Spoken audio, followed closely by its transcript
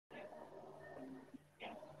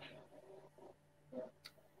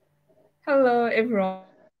Hello, everyone.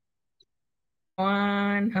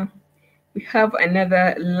 We have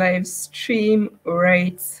another live stream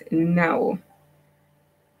right now.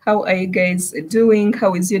 How are you guys doing?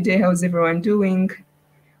 How is your day? How's everyone doing?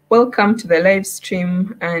 Welcome to the live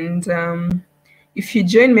stream. And if you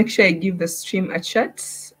join, make sure you give the stream a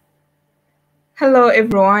chat. Hello,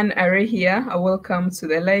 everyone. Are here? Welcome to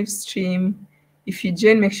the live stream. If you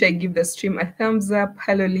join, make sure you give the stream a thumbs up.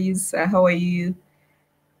 Hello, Liz. How are you?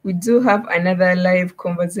 We do have another live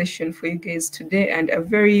conversation for you guys today, and a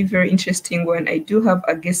very, very interesting one. I do have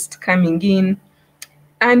a guest coming in,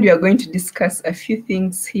 and we are going to discuss a few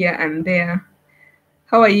things here and there.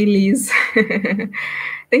 How are you, Liz?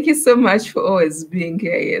 Thank you so much for always being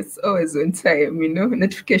here. Yes, always on time,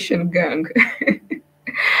 notification gang.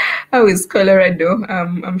 How is Colorado?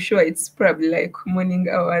 I'm sure it's probably like morning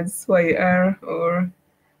hours where you are, or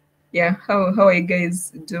yeah, how are you guys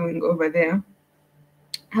doing over there?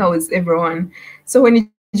 How is everyone? So when you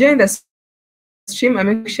join the stream, I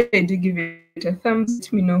make sure you do give it a thumbs.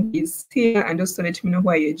 Let me know who is here, and also let me know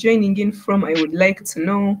where you're joining in from. I would like to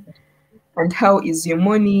know. And how is your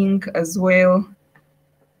morning as well?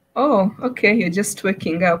 Oh, okay, you're just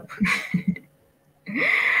waking up.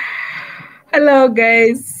 Hello,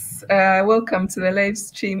 guys. Welcome to the live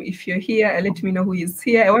stream. If you're here, let me know who is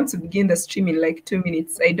here. I want to begin the stream in like 2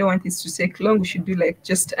 minutes. I don't want this to take long. We should do like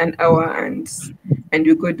just an hour and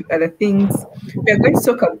we go do other things. We are going to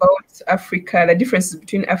talk about Africa, the differences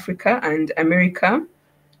between Africa and America.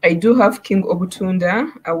 I do have King Obutunda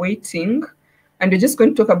awaiting, and we're just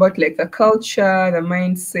going to talk about like the culture, the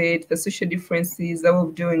mindset, the social differences, the way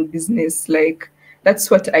of doing business. Like that's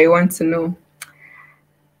what I want to know.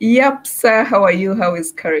 Yep, sir. How are you? How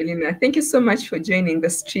is Carolina? Thank you so much for joining the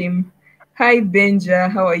stream. Hi, Benja.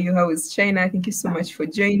 How are you? How is China? Thank you so much for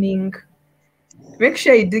joining. Make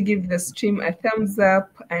sure you do give the stream a thumbs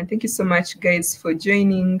up, and thank you so much, guys, for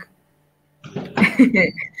joining.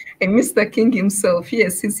 And Mr. King himself,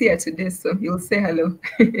 yes, he's here today, so he'll say hello.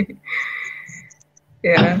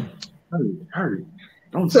 Yeah. Hurry.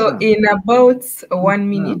 So in about 1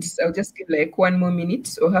 minute, I'll just give like 1 more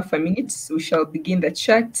minute or half a minute. We shall begin the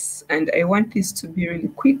chat, and I want this to be really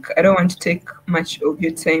quick. I don't want to take much of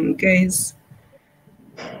your time, guys.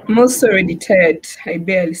 I'm also already tired. I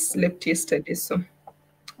barely slept yesterday, so.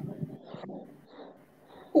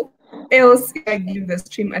 Who else? I give the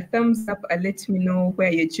stream a thumbs up and let me know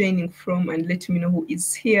where you're joining from, and let me know who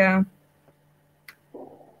is here.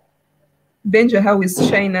 Benja, how is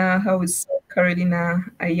China? How is South Carolina?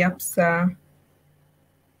 Ayapsa?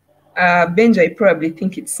 Benja, I probably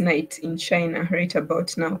think it's night in China right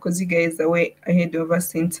about now because you guys are way ahead of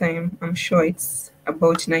us in time. I'm sure it's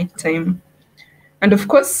about night time. And of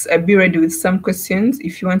course, I'll be ready with some questions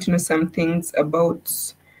if you want to know some things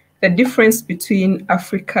about the difference between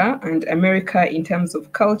Africa and America in terms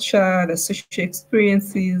of culture, the social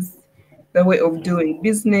experiences, the way of doing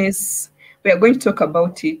business. We are going to talk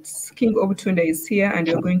about it. King Obutunda is here, and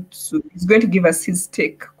he's going to give us his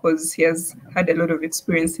take because he has had a lot of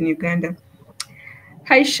experience in Uganda.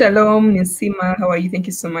 Hi, Shalom, Nisima. How are you? Thank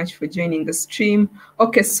you so much for joining the stream.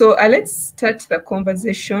 Okay, so let's start the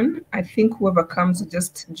conversation. I think whoever comes will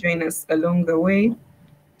just join us along the way.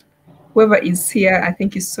 Whoever is here, I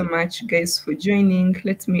thank you so much, guys, for joining.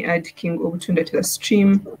 Let me add King Obutunda to the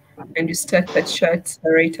stream, and we start the chat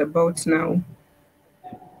right about now.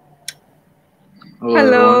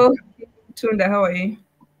 Hello, Tunda, how are you?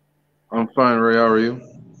 I'm fine, Ray. How are you?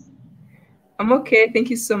 I'm okay.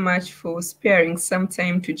 Thank you so much for sparing some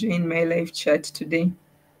time to join my live chat today.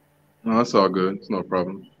 No, that's all good. It's no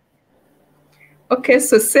problem. Okay,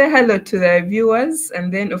 so say hello to the viewers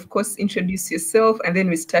and then, of course, introduce yourself, and then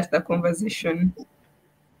we start the conversation.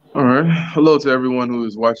 All right. Hello to everyone who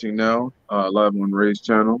is watching now live on Ray's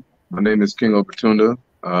channel. My name is King Obutunda.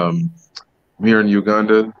 I'm here in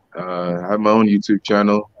Uganda. I have my own YouTube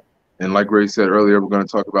channel. And like Ray said earlier, we're going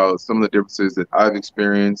to talk about some of the differences that I've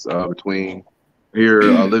experienced between here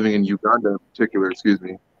living in Uganda in particular,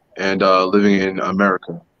 and living in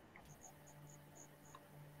America.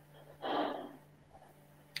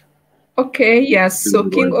 Okay, yes. So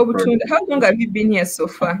King Obutunda, how long have you been here so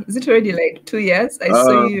far? Is it already like 2 years? I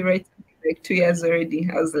saw you right like 2 years already.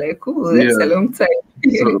 I was like, oh, that's a long time.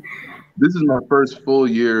 So this is my first full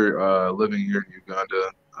year living here in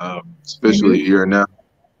Uganda, especially here now,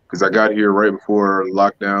 because I got here right before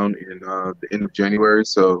lockdown in the end of January.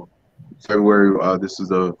 So February, this is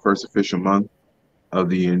the first official month of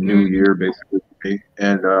the new year, basically.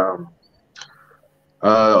 And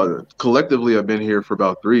collectively, I've been here for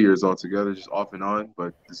about 3 years altogether, just off and on.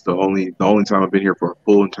 But it's the only time I've been here for a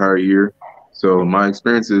full entire year. So my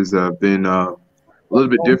experiences have been a little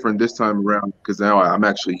bit different this time around because now I'm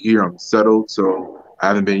actually here. I'm settled, so I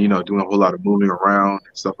haven't been, doing a whole lot of moving around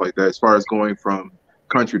and stuff like that. As far as going from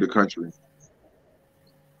country to country.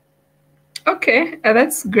 Okay,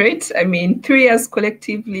 that's great. I mean, 3 years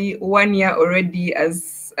collectively, 1 year already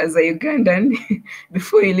as a Ugandan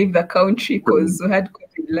before you leave the country because we had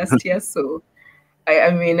COVID last year. So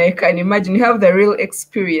I mean, I can imagine you have the real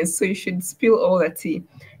experience, so you should spill all the tea.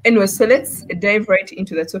 Anyway, so let's dive right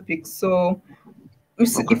into the topic. So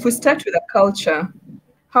if we Okay. start with the culture,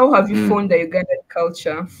 how have you Mm. found the Ugandan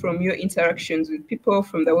culture from your interactions with people,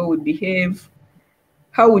 from the way we behave?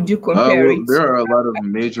 How would you compare Well, it there to are a lot of a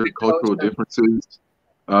major specific cultural culture? differences.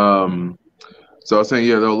 Um, so I was saying,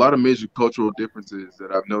 yeah, there are a lot of major cultural differences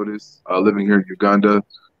that I've noticed living here in Uganda.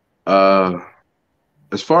 Uh,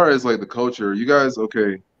 as far as like the culture, you guys,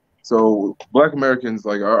 okay. So Black Americans,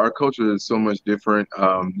 like our culture is so much different.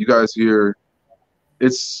 You guys here,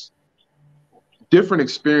 it's different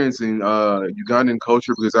experiencing Ugandan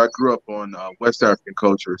culture because I grew up on West African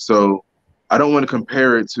culture. So I don't want to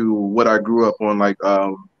compare it to what I grew up on, like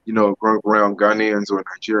growing up around Ghanaians or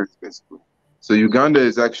Nigerians, basically. So Uganda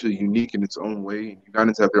is actually unique in its own way, and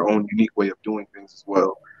Ugandans have their own unique way of doing things as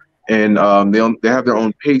well, and they have their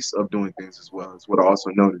own pace of doing things as well. Is what I also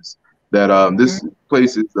noticed that this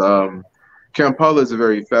place is Kampala is a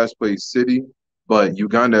very fast-paced city, but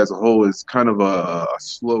Uganda as a whole is kind of a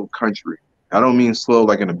slow country. I don't mean slow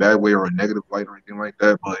like in a bad way or a negative light or anything like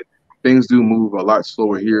that, but things do move a lot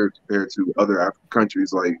slower here compared to other African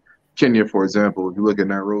countries like Kenya, for example. If you look at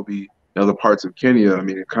Nairobi and other parts of Kenya, I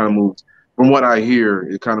mean, it kind of moves, from what I hear,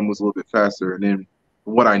 it kind of moves a little bit faster. And then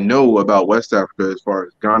from what I know about West Africa, as far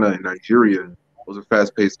as Ghana and Nigeria, those are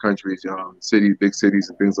fast paced countries, cities, big cities,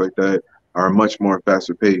 and things like that are much more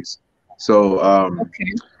faster paced. So,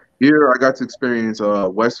 Okay. here, I got to experience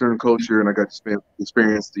Western culture, and I got to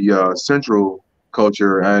experience the Central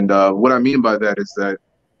culture. And what I mean by that is that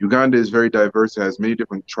Uganda is very diverse. It has many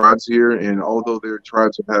different tribes here, and although their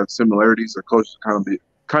tribes have similarities, their cultures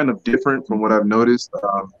kind of different from what I've noticed.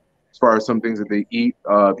 As far as some things that they eat,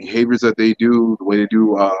 behaviors that they do, the way they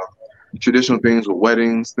do traditional things with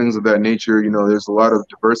weddings, things of that nature. There's a lot of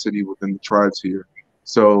diversity within the tribes here.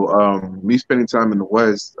 So me spending time in the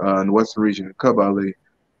West, in the Western region of Kabale,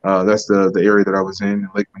 that's the area that I was in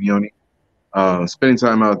Lake Mignoni. Spending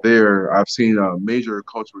time out there, I've seen a major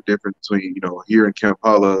cultural difference between, here in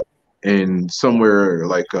Kampala and somewhere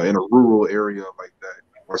like in a rural area like that,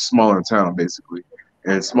 or smaller town, basically.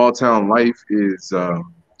 And small town life is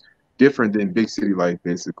different than big city life,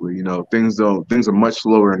 basically. Things are much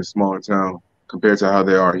slower in a smaller town compared to how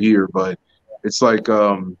they are here. But it's like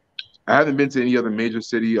I haven't been to any other major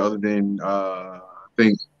city other than I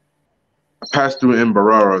think I passed through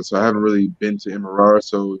Mbarara, so I haven't really been to Mbarara.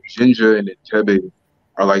 So Jinja and Entebbe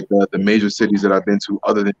are like the major cities that I've been to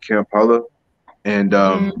other than Kampala. And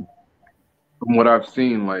Mm, from what I've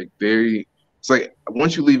seen, it's like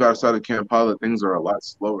once you leave outside of Kampala, things are a lot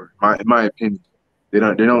slower. In my opinion, things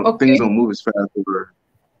okay. don't move as fast, or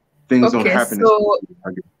things don't Okay. happen as So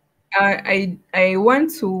quickly. I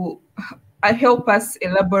want to help us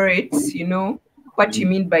elaborate, what you Mhm.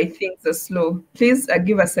 mean by things are slow. Please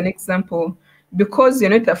give us an example because you're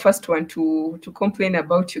not the first one to complain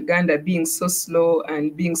about Uganda being so slow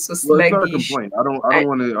and being so Well, it's not a sluggish. complaint. I don't. I And don't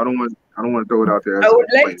want to. I don't want to throw it out there I as a would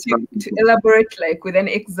like complaint. It's not a to complaint. elaborate like with an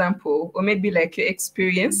example or maybe like your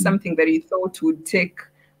experience, Mhm. something that you thought would take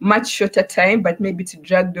much shorter time, but maybe it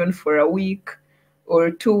dragged on for a week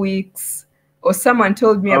or 2 weeks. Or someone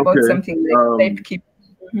told me about Okay. something like Um, type.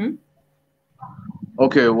 Mhm.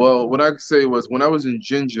 Okay, well, what I could say was when I was in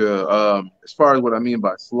Jinja, as far as what I mean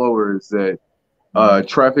by slower is that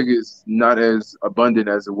traffic is not as abundant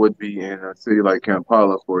as it would be in a city like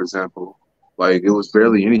Kampala, for example. Like it was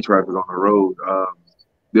barely any traffic on the road.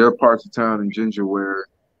 There are parts of town in Jinja where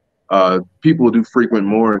people do frequent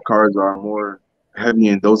more and cars are more heavy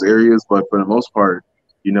in those areas, but for the most part,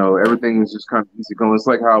 everything is just kind of easy going. It's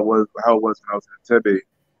like how it was when I was in Tebe.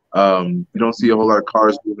 You don't see a whole lot of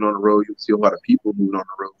cars moving on the road. You see a lot of people moving on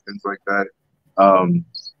the road, things like that. Um,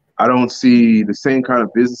 I don't see the same kind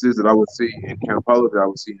of businesses that I would see in Kampala that I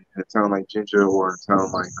would see in a town like Jinja or in a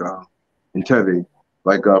town like Entebbe.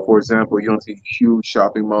 Like for example, you don't see huge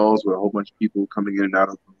shopping malls with a whole bunch of people coming in and out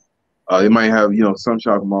of them. They might have, some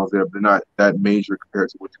shopping malls there, but they're not that major compared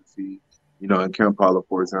to what you see, in Kampala,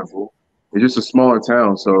 for example. It's just a smaller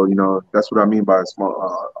town, so that's what I mean by a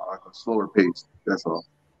like a slower pace. That's all.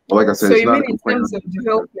 But like I said, So it's you not a mean in complaint or terms of anything like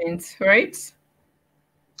that. development, right?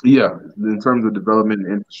 Yeah, in terms of development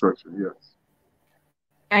and infrastructure, yes,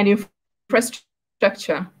 And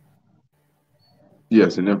infrastructure.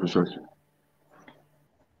 yes, and infrastructure.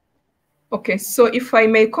 Okay, so if I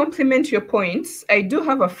may complement your points, I do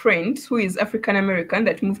have a friend who is African American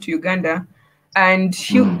that moved to Uganda, and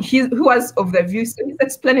Mm, he was of the view. So his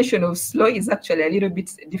explanation of slow is actually a little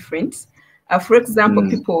bit different. For example, mm,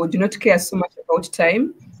 people do not care so much about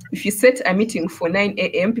time. If you set a meeting for 9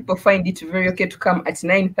 a.m., people find it very okay to come at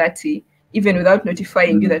 9:30, even without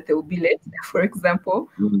notifying you mm, that they will be late, for example.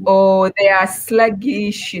 mm, Or they are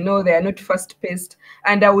sluggish, they are not fast-paced.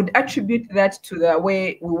 And I would attribute that to the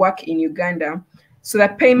way we work in Uganda. So the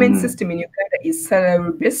payment mm. system in Uganda is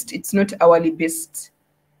salary based, it's not hourly based.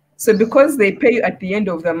 So because they pay you at the end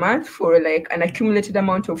of the month for like an accumulated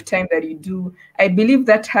amount of time that you do, I believe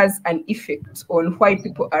that has an effect on why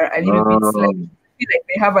people are a little bit like Um, feel like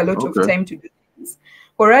they have a lot of okay. time to do things.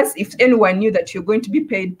 Whereas if anyone knew that you're going to be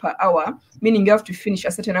paid per hour, meaning you have to finish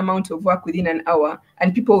a certain amount of work within an hour,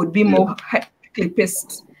 and people would be Yeah, more quickly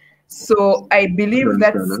paced. So I I believe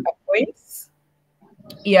understand that's that. a point.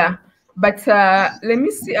 Yeah. But let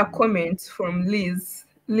me see a comment from Liz.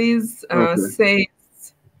 Liz Okay. says,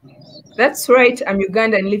 that's right. I'm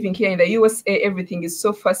Ugandan living here in the USA. Everything is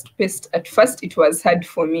so fast paced. At first, it was hard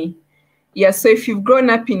for me. Yeah. So if you've grown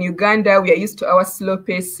up in Uganda, we are used to our slow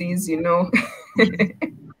paces.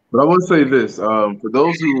 But I will say this, for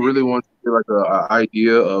those who really want to get like a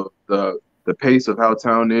idea of the pace of how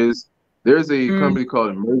town is, there's a Mm, company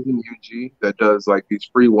called Immersion UG that does like these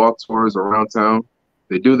free walk tours around town.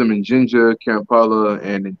 They do them in Jinja, Kampala,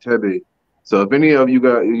 and in Tebe. So if any of you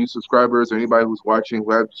got you subscribers or anybody who's watching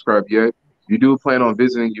who haven't subscribed yet, you do plan on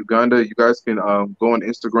visiting Uganda, you guys can go on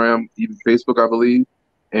Instagram, even Facebook, I believe,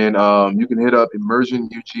 and you can hit up Immersion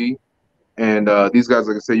UG. And these guys,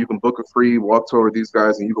 like I said, you can book a free walk tour with these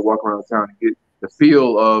guys, and you can walk around town and get the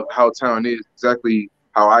feel of how town is, exactly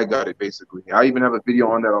how I got it, basically. I even have a video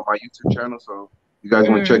on that on my YouTube channel, so if you guys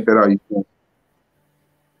want to check mm. that out, you can.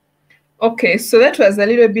 Okay, so that was a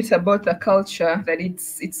little bit about the culture, that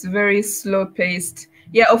it's very slow paced.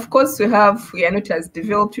 Yeah, of course we are not as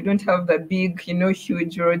developed, we don't have the big,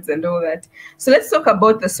 huge roads and all that. So let's talk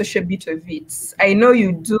about the social bit of it. I know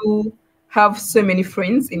you do have so many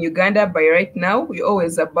friends in Uganda by right now. We're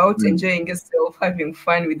always about Mm, enjoying yourself, having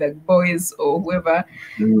fun with the boys or whoever.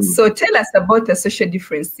 mm. So tell us about the social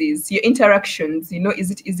differences, your interactions.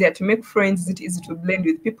 Is it easier to make friends? Is it easy to blend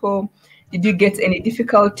with people? Did you get any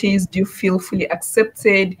difficulties? Do you feel fully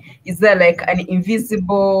accepted? Is there like an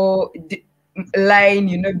invisible line,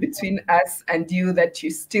 between us and you, that you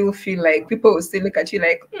still feel like people will still look at you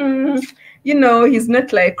like, he's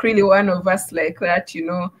not like really one of us like that?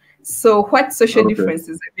 So what social Okay.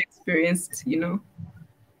 differences have you experienced?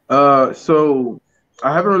 So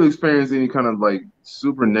I haven't really experienced any kind of like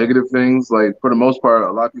super negative things. Like for the most part,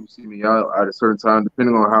 a lot of people see me out at a certain time,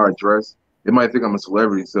 depending on how I dress. They might think I'm a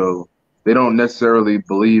celebrity, so they don't necessarily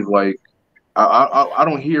believe like I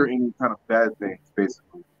don't hear any kind of bad things,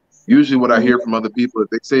 basically. Usually, what I Mm, hear from other people, if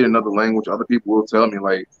they say it in another language, other people will tell me,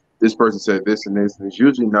 like, this person said this and this, and it's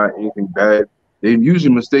usually not anything bad. They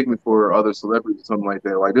usually mistake me for other celebrities or something like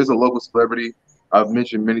that. Like, there's a local celebrity I've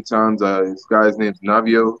mentioned many times. This guy's name's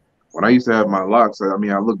Navio. When I used to have my locks, I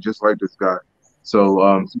mean, I look just like this guy.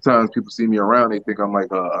 So sometimes people see me around, they think I'm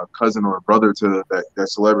like a cousin or a brother to that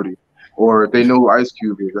celebrity. Or if they know who Ice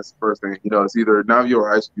Cube is, that's the first thing. It's either Navio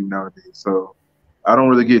or Ice Cube nowadays. So I don't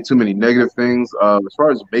really get too many negative things. As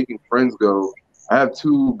far as making friends go, I have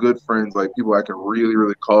two good friends, like people I can really,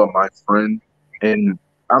 really call my friend. And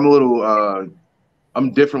I'm a little,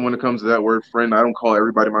 I'm different when it comes to that word friend. I don't call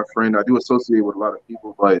everybody my friend. I do associate with a lot of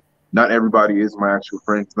people, but not everybody is my actual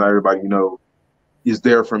friend. Not everybody, is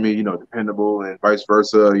there for me, dependable and vice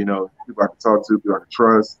versa. People I can talk to, people I can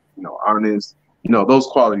trust, honest, those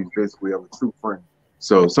qualities basically of a true friend.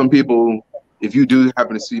 So some people, if you do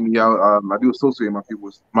happen to see me out, I do associate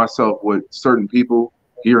myself with certain people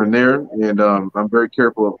here and there, and I'm very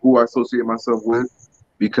careful of who I associate myself with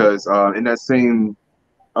because in that same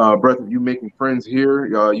breath of you making friends here,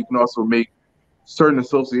 you can also make certain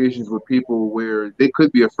associations with people where they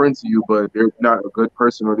could be a friend to you, but they're not a good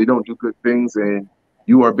person or they don't do good things, and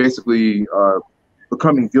you are basically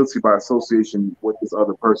becoming guilty by association with this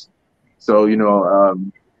other person. So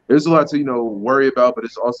there's a lot to worry about, but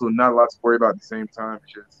it's also not a lot to worry about at the same time.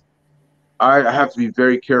 It's just I have to be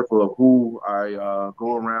very careful of who I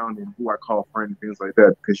go around and who I call friend and things like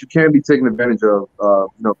that because you can be taken advantage of,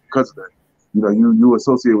 because of that. You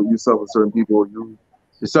associate with yourself with certain people. You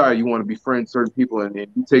decide you want to befriend certain people, and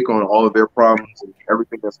you take on all of their problems and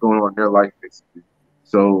everything that's going on in their life, basically.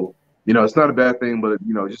 So it's not a bad thing, but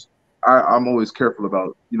just I'm always careful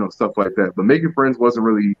about stuff like that. But making friends wasn't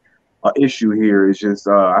really an issue here. It's just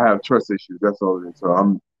I have trust issues. That's all it is. So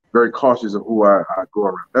I'm very cautious of who I go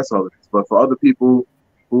around. That's all it is. But for other people,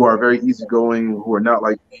 who are very easygoing, who are not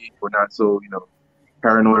like me, who are not so,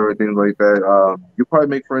 paranoid or things like that, you'll probably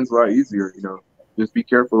make friends a lot easier. Just be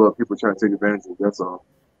careful of people trying to take advantage of you. That's all.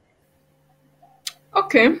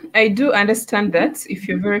 Okay, I do understand that if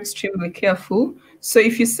you're very extremely careful. So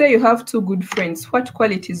if you say you have two good friends, what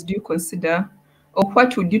qualities do you consider? Or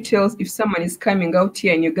what would you tell if someone is coming out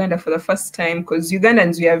here in Uganda for the first time? Because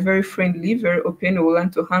Ugandans, we are very friendly, very open. We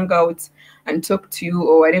want to hang out and talk to you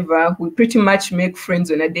or whatever. We pretty much make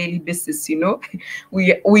friends on a daily basis, you know.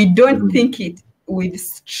 We don't Mhm. think it with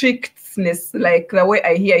strictness, like the way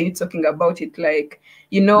I hear you talking about it. Like,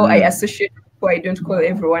 you know, I Mm. associate people, I don't call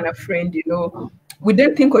everyone a friend, you know. We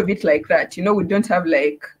don't think of it like that, you know. We don't think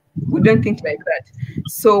like that.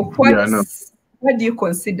 So Yeah, I know. what do you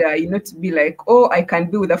consider, you know, to be like, oh, I can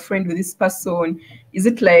be with a friend with this person? Is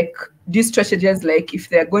it like, do you strategize like if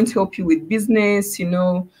they're going to help you with business, you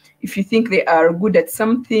know, if you think they are good at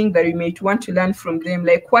something that you might want to learn from them?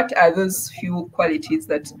 Like, what are those few qualities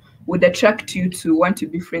that would attract you to want to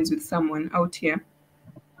be friends with someone out here?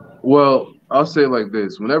 Well, I'll say it like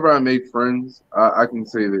this. Whenever I make friends, I can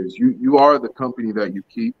say this. You are the company that you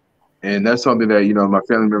keep. And that's something that, my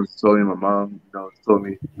family members told me, my mom, told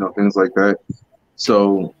me, things like that.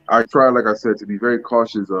 So I try, like I said, to be very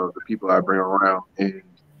cautious of the people I bring around. And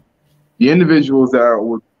the individuals that I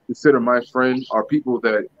would consider my friend are people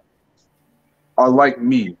that are like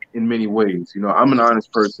me in many ways. I'm an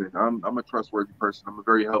honest person. I'm a trustworthy person. I'm a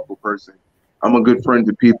very helpful person. I'm a good friend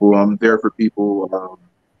to people. I'm there for people.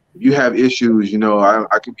 If you have issues,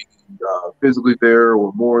 I can be physically there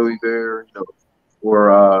or morally there,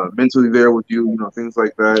 or mentally there with you, things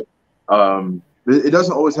like that. It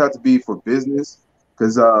doesn't always have to be for business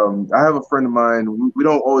because I have a friend of mine. We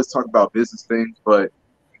don't always talk about business things, but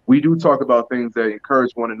we do talk about things that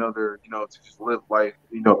encourage one another, to just live life,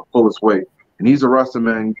 the fullest way. And he's a Rasta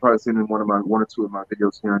man. You've probably seen him in one or two of my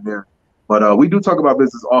videos here and there. But we do talk about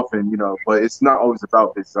business often, but it's not always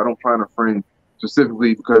about business. I don't find a friend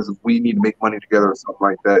specifically because we need to make money together or something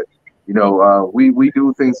like that. We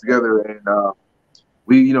do things together and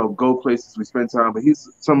we go places, we spend time, but he's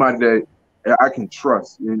somebody that I can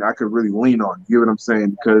trust and I could really lean on. You get what I'm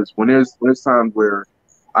saying? Because when there's times where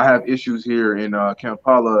I have issues here in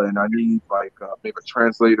Kampala and I need like maybe a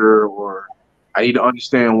translator, or I need to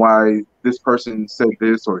understand why this person said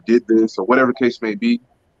this or did this or whatever the case may be,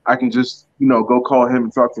 I can just go call him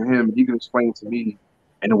and talk to him, and he can explain it to me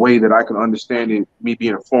in a way that I can understand it, me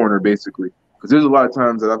being a foreigner basically. Because there's a lot of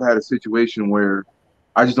times that I've had a situation where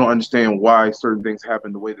I just don't understand why certain things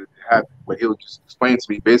happen the way that they happen. But he'll just explain to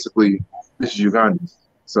me basically, this is Ugandans.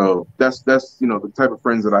 So that's the type of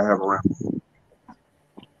friends that I have around.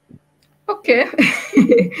 Okay,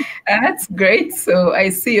 that's great. So I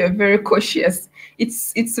see you're very cautious.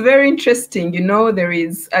 It's very interesting. You know, there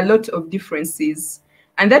is a lot of differences,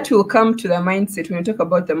 and that will come to the mindset when we talk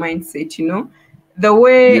about the mindset. You know, the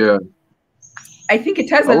way Yeah, I think it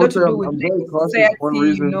has I a will lot say to do I'm, with I'm like very the cautious.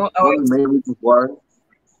 society. You know, our One of the main reasons why.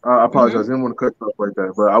 I apologize. I Mhm. didn't want to cut you off like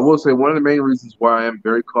that, but I will say one of the main reasons why I am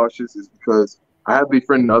very cautious is because I have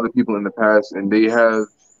befriended other people in the past, and they have,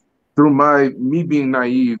 through me being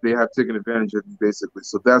naive, they have taken advantage of me basically.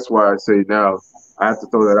 So that's why I say now I have to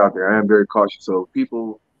throw that out there. I am very cautious. So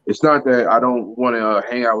people, it's not that I don't want to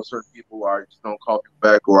hang out with certain people, or I just don't call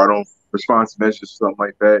people back, or I don't respond to messages or something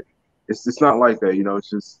like that. It's not like that. It's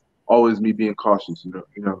just always me being cautious.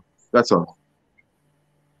 That's all.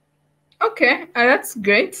 Okay, that's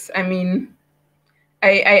great. I mean,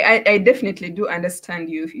 I definitely do understand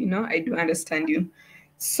you. You know, I do understand you.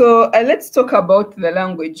 So let's talk about the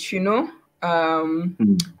language. You know,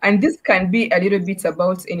 Mhm. and this can be a little bit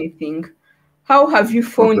about anything. How have you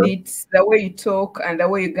found Okay. it, the way you talk and the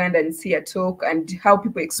way Ugandans here talk and how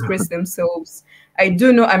people express themselves? I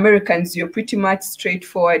do know Americans, you're pretty much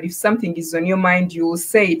straightforward. If something is on your mind, you will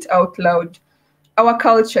say it out loud. Our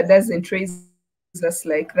culture doesn't raise us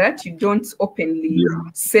like that. You don't openly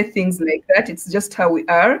say Yeah. things like that. It's just how we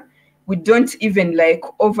are. We don't even like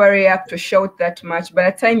overreact or shout that much.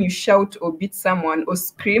 By the time you shout or beat someone or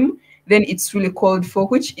scream, then it's really called for,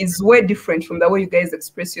 which is way different from the way you guys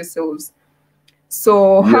express yourselves.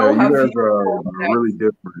 So Yeah, how you have you guys are found that? really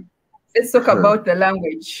different. Let's talk about the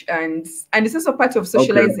language, and it's also part of Okay.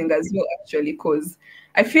 socializing as well, actually, because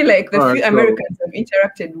I feel like the All right. few So, Americans I've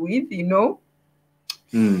interacted with, you know,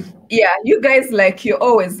 mm, yeah, you guys like you're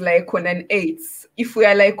always like on an eight. If we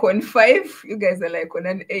are like on five, you guys are like on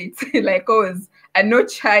an eight, like always a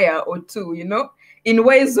notch higher or two, you know, in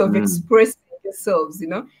ways of mm, expressing yourselves, you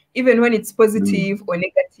know, even when it's mm, positive or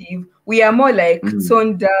negative, we are more like mm,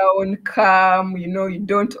 toned down, calm, you know, you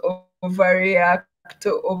don't overreact.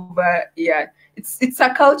 over, yeah, it's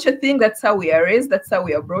a culture thing. That's how we are raised, that's how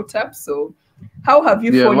we are brought up. So how have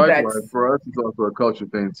you Yeah, found that? likewise. For us, it's also a culture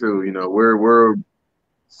thing too. You know, we're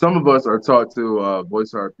some of us are taught to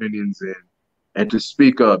voice our opinions and to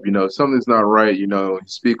speak up. You know, if something's not right, you know, you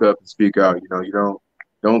speak up and speak out. You know, you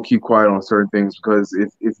don't keep quiet on certain things because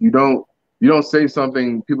if you don't say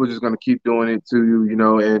something, people are just gonna keep doing it to you. You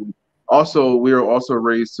know, and also we are also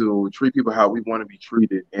raised to treat people how we want to be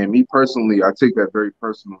treated. And me personally, I take that very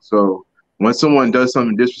personal. So when someone does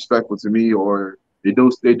something disrespectful to me or they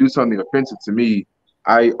do something offensive to me,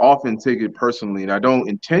 I often take it personally, and I don't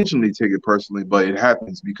intentionally take it personally, but it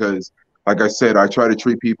happens because, like I said, I try to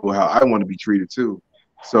treat people how I want to be treated too.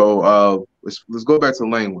 So let's go back to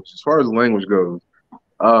language. As far as language goes,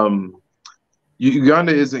 um,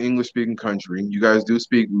 Uganda is an English-speaking country. You guys do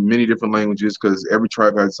speak many different languages because every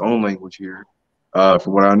tribe has its own language here,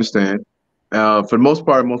 from what I understand. For the most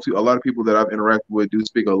part, a lot of people that I've interacted with do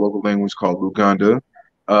speak a local language called Luganda.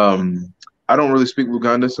 Um, I don't really speak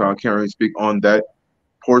Luganda, so I can't really speak on that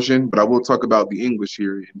portion, but I will talk about the English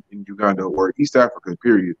here in Uganda or East Africa,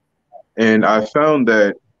 period. And I found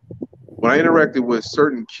that when I interacted with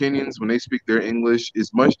certain Kenyans, when they speak their English,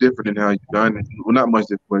 it's much different than how Ugandans, well, not much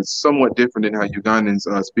different, but it's somewhat different than how Ugandans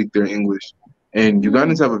speak their English. And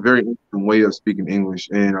Ugandans have a very interesting way of speaking English,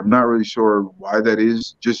 and I'm not really sure why that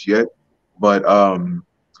is just yet, but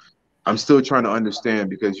I'm still trying to understand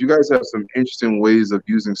because you guys have some interesting ways of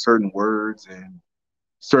using certain words and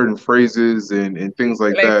certain phrases and things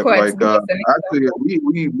like Like that. what? Like Give us an actually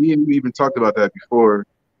example. me and you even talked about that before.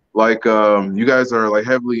 Like you guys are like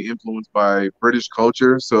heavily influenced by British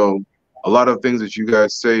culture. So a lot of things that you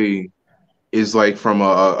guys say is like from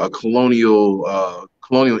a colonial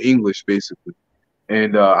English basically.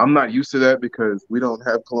 And I'm not used to that because we don't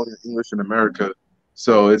have colonial English in America.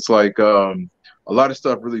 So it's like a lot of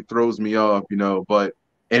stuff really throws me off, you know. But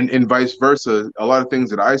and vice versa, a lot of things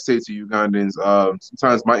that I say to Ugandans,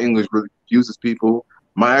 sometimes my English really confuses people.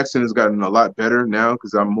 My accent has gotten a lot better now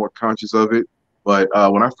because I'm more conscious of it. But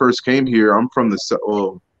when I first came here, I'm from the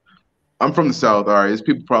South. All right, there's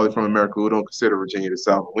people probably from America who don't consider Virginia the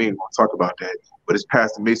South. We ain't gonna talk about that. But it's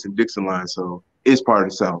past the Mason-Dixon line, so it's part of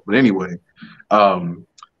the South. But anyway, um,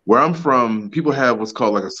 where I'm from, people have what's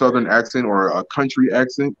called like a Southern accent or a country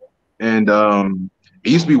accent, and it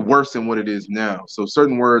used to be worse than what it is now. So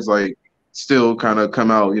certain words like still kind of come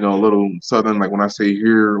out, you know, a little Southern, like when I say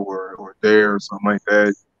here or there or something like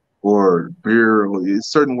that, or beer, or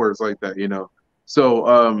certain words like that, you know.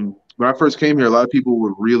 So when I first came here, a lot of people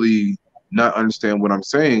would really not understand what I'm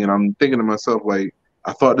saying, and I'm thinking to myself like,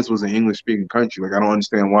 I thought this was an English speaking country. Like I don't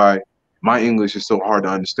understand why my English is so hard to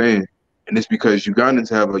understand. And it's because Ugandans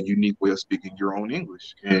have a unique way of speaking your own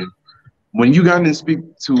English. And when Ugandans speak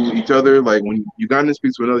to each other, like when Ugandans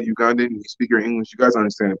speak to another Ugandan and you speak your English, you guys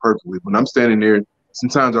understand it perfectly. When I'm standing there,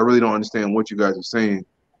 sometimes I really don't understand what you guys are saying.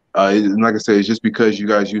 And like I said, it's just because you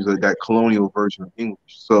guys use that colonial version of English.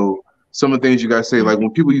 So some of the things you guys say, like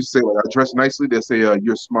when people used to say, like, I dress nicely, they say,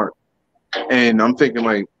 you're smart. And I'm thinking,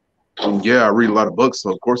 like, well, yeah, I read a lot of books,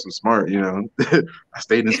 so of course I'm smart, you know. I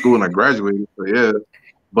stayed in school and I graduated, so yeah.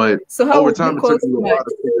 But So how over would you time, it call took me a smart? while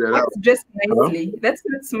to figure that out. What's dressed Huh? nicely? That's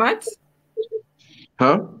not smart.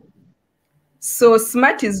 Huh? So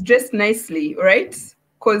smart is dressed nicely, right?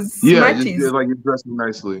 Because Yeah, smart just is, like you're dressing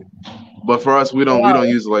nicely. But for us, we don't wow.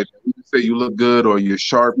 use it like that. We just say you look good or you're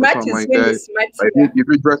sharp or Smart something is like when you're that. smart, Like yeah. if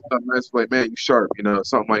you're dressed up nice, like man, you sharp, you know,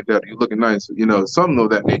 something like that. You're looking nice, you know, something of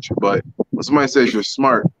that nature. But when somebody says you're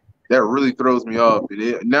smart, that really throws me off.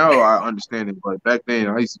 Now I understand it, but back then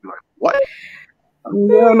I used to be like, what? I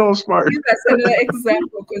mean, yeah, I know I'm smart. Give us another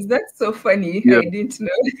example because that's so funny. Yeah, I didn't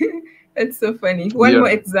know. That's so funny. One yeah. more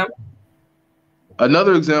example.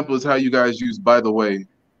 Another example is how you guys use by the way.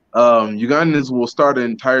 Ugandans will start an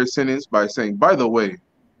entire sentence by saying by the way.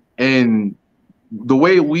 And the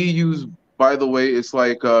way we use by the way, it's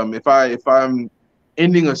like if I'm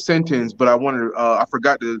ending a sentence, but I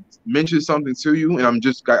forgot to mention something to you, and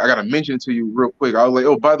I gotta mention it to you real quick. I was like,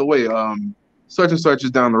 oh, by the way, such and such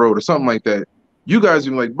is down the road or something like that. You guys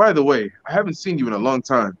are like, by the way, I haven't seen you in a long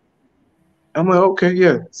time. I'm like, okay,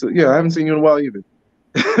 yeah. So yeah, I haven't seen you in a while either.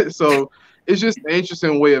 So it's just an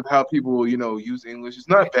interesting way of how people, you know, use English. It's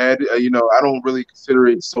not bad. You know, I don't really consider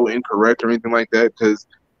it so incorrect or anything like that because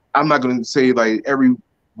I'm not going to say like every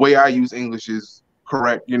way I use English is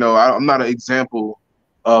correct. You know, I'm not an example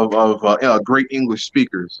of a great English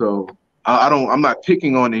speaker. So I'm not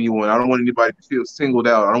picking on anyone. I don't want anybody to feel singled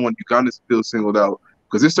out. I don't want Ugandans to feel singled out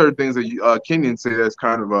because there's certain things that Kenyans say that's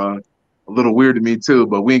kind of a little weird to me too.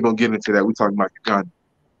 But we ain't gonna get into that. We talking about Uganda.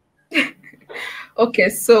 Okay,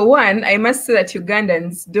 so one, I must say that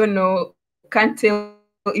Ugandans don't know can't tell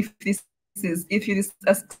if this is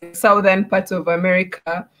like southern part of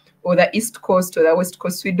America or the East Coast or the West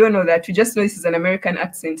Coast. We don't know that. We just know this is an American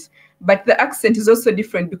accent. But the accent is also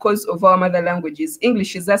different because of our mother languages.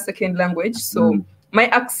 English is our second language. So my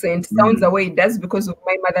accent sounds the way it does because of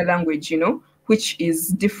my mother language, which is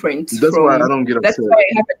different That's why I from, don't get that's upset. why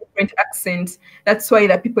I have a different accent. That's why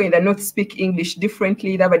the people in the north speak English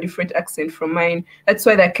differently. They have a different accent from mine. That's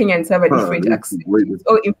why the Kenyans have a different accent. It's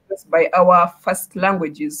all influenced by our first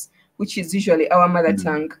languages, which is usually our mother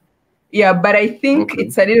tongue. Yeah, but I think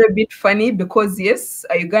it's a little bit funny because, yes,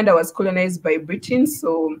 Uganda was colonized by Britain.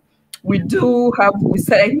 So we do have, we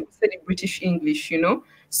study British English,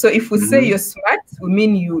 So if we say you're smart, we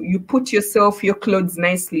mean you put yourself, your clothes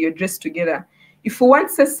nicely, you're dressed together. If we want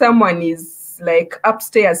to say someone is like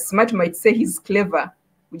upstairs, smart might say he's clever.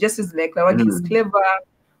 We just use like the word he's clever.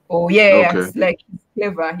 Oh, yeah, it's like he's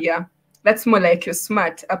clever, yeah. That's more like you're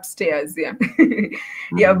smart upstairs, yeah.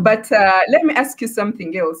 Yeah, but let me ask you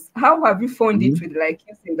something else. How have you found it with like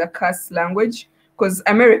using the curse language? Because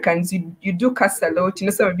Americans, you do curse a lot.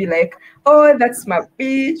 Some will be like, "Oh, that's my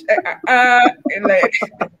bitch," and like,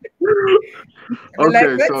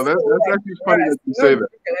 Okay, so that's actually funny that you say that.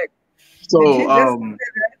 Like, So,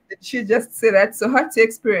 did she just say that? So, what's your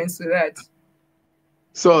experience with that?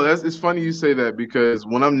 So it's funny you say that because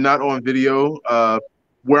when I'm not on video,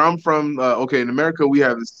 where I'm from, okay, in America we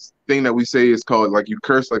have this thing that we say is called like you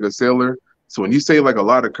curse like a sailor. So when you say like a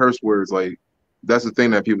lot of curse words, like that's the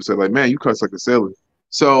thing that people say, like, man, you curse like a sailor.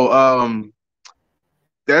 So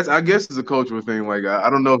that's, I guess, is a cultural thing. Like I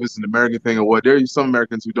don't know if it's an American thing or what. There are some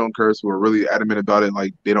Americans who don't curse who are really adamant about it,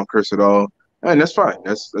 like they don't curse at all, and that's fine.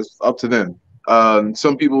 That's up to them.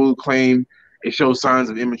 Some people claim it shows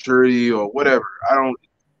signs of immaturity or whatever. I don't.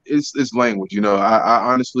 It's language, I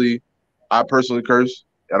honestly, I personally curse.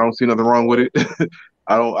 I don't see nothing wrong with it.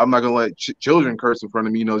 I don't. I'm not gonna let children curse in front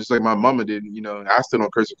of me. Just like my mama did. I still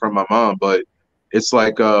don't curse in front of my mom, but it's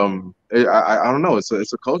like I don't know. It's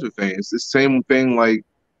a culture thing. It's the same thing. Like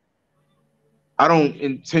I don't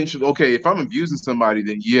intentionally. Okay, if I'm abusing somebody,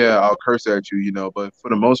 then yeah, I'll curse at you. But for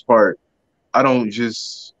the most part, I don't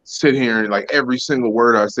just sit here and like every single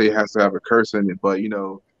word I say has to have a curse in it. But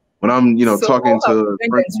when I'm so talking how have to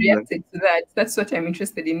Ugandans reacted to that? That's what I'm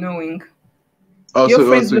interested in knowing. Oh, Your so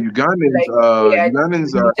friends so look Ugandans, like weird.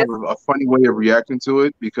 Ugandans have a funny way of reacting to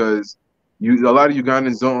it because a lot of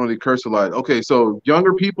Ugandans don't really curse a lot. Okay, so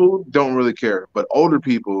younger people don't really care, but older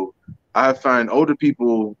people, I find older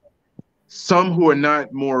people, some who are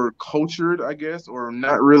not more cultured, I guess, or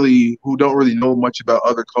not really, who don't really know much about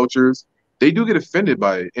other cultures, they do get offended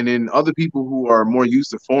by it. And then other people who are more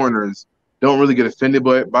used to foreigners don't really get offended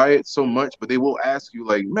by it so much, but they will ask you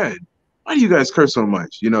like, man, why do you guys curse so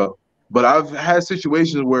much? But I've had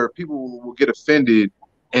situations where people will get offended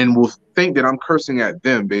and will think that I'm cursing at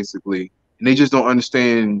them, basically, and they just don't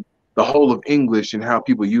understand the whole of English and how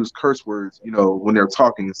people use curse words, when they're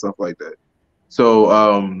talking and stuff like that. So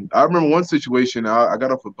I remember one situation, I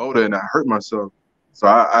got off a boat and I hurt myself. So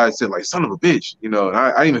I said like, son of a bitch, and I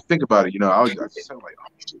didn't even think about it, I just said like,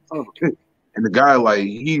 oh shit, son of a bitch. And the guy, like,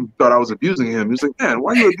 he thought I was abusing him. He was like, man,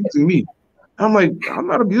 why are you abusing me? I'm like, I'm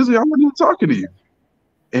not abusing you. I'm not even talking to you.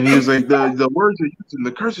 And he was like, the words you're using,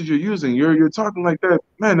 the curses you're using, you're talking like that,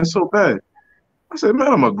 man, that's so bad. I said, man,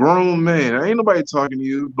 I'm a grown man. Ain't nobody talking to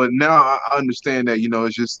you. But now I understand that,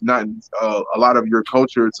 it's just not a lot of your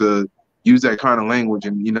culture to use that kind of language.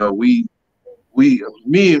 And,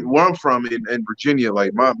 where I'm from in Virginia,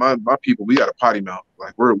 like my people, we got a potty mouth.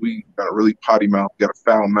 Like we got a really potty mouth, we got a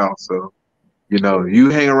foul mouth. So, you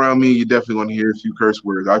hang around me, you definitely want to hear a few curse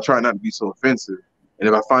words. I try not to be so offensive. And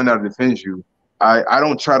if I find out it offends you, I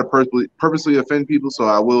don't try to purposely offend people. So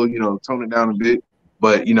I will, tone it down a bit.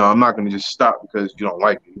 But, I'm not going to just stop because you don't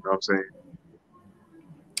like it. You know what I'm saying?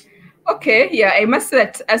 Okay, yeah, I must say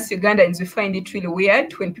that as Ugandans, we find it really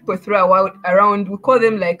weird when people throw out around, we call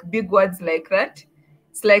them like big words like that.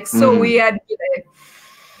 It's like so weird.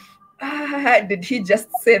 Like, did he just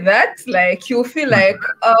say that? Like, you feel like,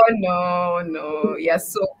 oh, no. Yeah,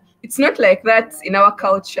 so it's not like that in our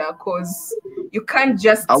culture because you can't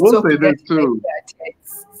just I will talk say this too. like that.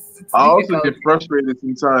 It's I also difficult. get frustrated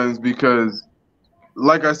sometimes because,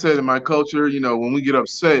 like I said, in my culture, when we get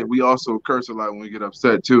upset, we also curse a lot when we get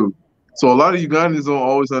upset too. So a lot of Ugandans don't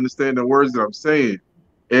always understand the words that I'm saying.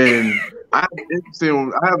 And I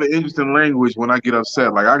have an interesting language when I get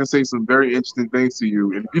upset. Like I can say some very interesting things to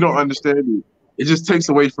you. And if you don't understand it, it just takes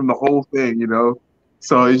away from the whole thing.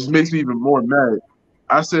 So it just makes me even more mad.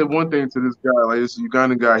 I said one thing to this guy, like this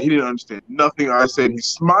Ugandan guy, he didn't understand nothing I said. He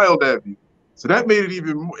smiled at me. So that made it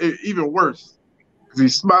even worse. Because he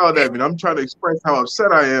smiled at me and I'm trying to express how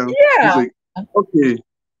upset I am. He's Yeah. like, Okay.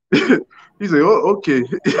 He's like, oh, okay.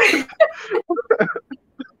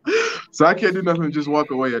 So I can't do nothing, just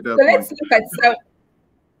walk away at that So point. let's look at some.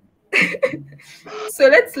 So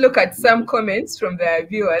let's look at some comments from the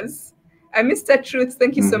viewers. Mr. Truth,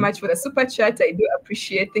 thank you so Mm-hmm. much for the super chat. I do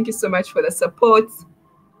appreciate. Thank you so much for the support.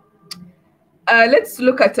 Let's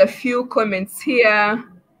look at a few comments here.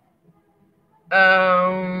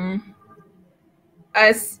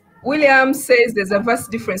 As William says, there's a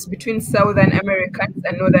vast difference between Southern Americans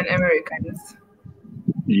and Northern Americans.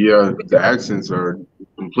 Yeah, the accents are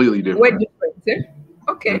completely We're different. different, eh?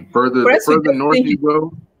 Okay. The For us, we further just north think you it.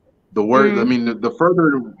 go, the worse. I Mm, mean, the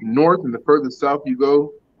further north and the further south you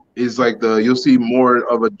go is like you'll see more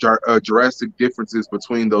of a drastic differences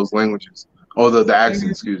between those languages. Oh, the accent,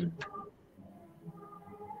 mm. excuse me.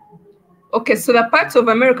 Okay, so the parts of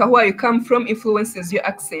America where you come from influences your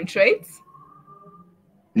accent, right?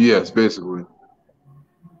 Yes, basically.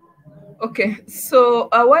 Okay, so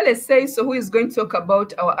Wale says, so who is going to talk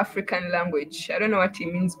about our African language? I don't know what he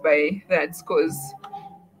means by that, because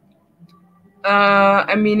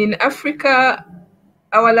I mean, in Africa,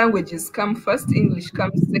 our languages come first, English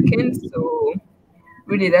comes second, so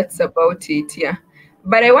really that's about it, yeah.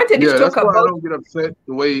 But I wanted to Yeah, talk that's why I about, don't get upset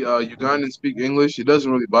the way Ugandans speak English. It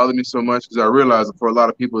doesn't really bother me so much because I realize that for a lot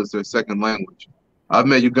of people, it's their second language. I've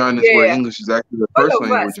met Ugandans where yeah, English is actually their all first of us,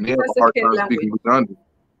 language, and they it's have a a hard second time language. speaking Ugandan.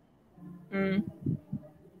 Mm,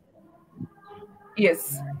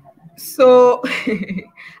 yes. So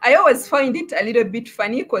I always find it a little bit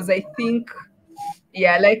funny because I think,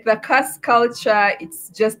 yeah, like the caste culture, it's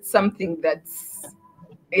just something that's,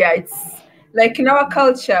 yeah, it's like in our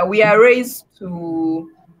culture, we are raised to,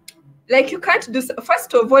 like, you can't do,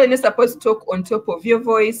 first of all, you're not supposed to talk on top of your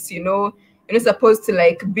voice, you're not supposed to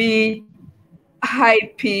like be high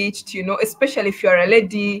pitched, especially if you're a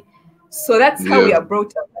lady. So that's how we Yeah. are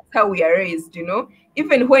brought up, that's how we are raised.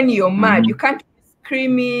 Even when you're mad, Hmm. you can't be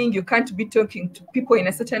screaming, you can't be talking to people in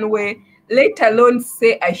a certain way, let alone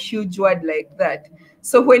say a huge word like that.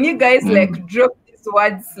 So when you guys like Hmm. drop these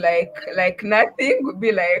words like nothing, would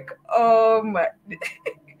be like, oh my,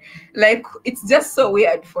 like it's just so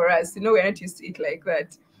weird for us, we're not used to it like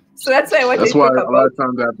that. So that's why I That's wanted to why talk a lot about of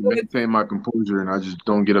times I have to it. maintain my composure and I just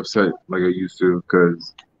don't get upset like I used to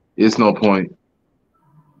because it's no point.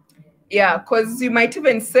 Yeah, because you might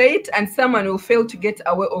even say it and someone will fail to get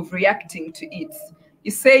a way of reacting to it.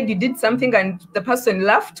 You said you did something and the person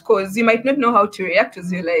laughed because you might not know how to react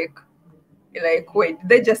because you're like, wait, did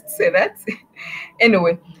they just say that?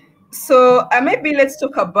 Anyway, so maybe let's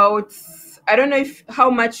talk about, I don't know if how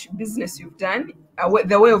much business you've done,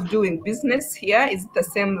 the way of doing business here. Is it the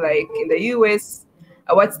same like in the US?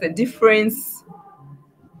 What's the difference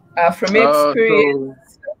from your So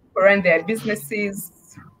experience around their businesses?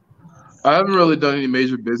 I haven't really done any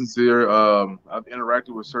major business here. I've interacted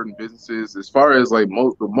with certain businesses. As far as like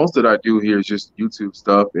most that I do here is just YouTube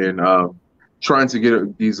stuff and trying to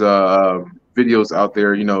get these videos out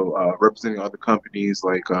there. Representing other companies,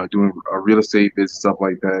 like doing real estate business stuff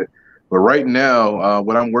like that. But right now,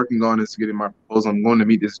 what I'm working on is getting my proposal. I'm going to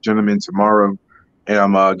meet this gentleman tomorrow, and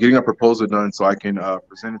I'm getting a proposal done so I can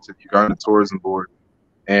present it to the Uganda Tourism Board.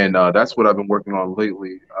 And that's what I've been working on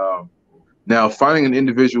lately. Now, finding an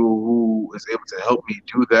individual who is able to help me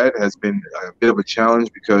do that has been a bit of a challenge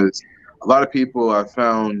because a lot of people I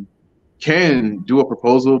found can do a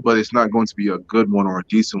proposal, but it's not going to be a good one or a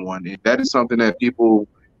decent one. And that is something that people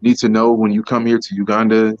need to know when you come here to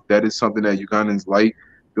Uganda. That is something that Ugandans like.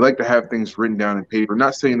 They like to have things written down in paper.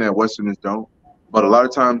 Not saying that Westerners don't, but a lot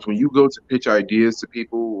of times when you go to pitch ideas to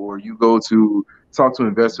people or you go to talk to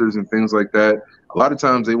investors and things like that, a lot of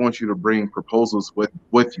times they want you to bring proposals with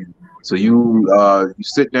you. So you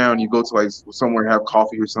sit down, you go to like somewhere, have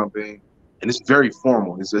coffee or something, and it's very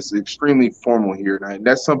formal. It's extremely formal here, and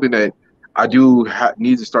that's something that I do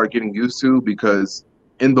need to start getting used to because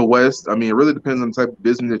in the West, I mean, it really depends on the type of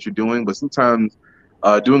business that you're doing, but sometimes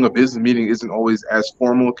doing a business meeting isn't always as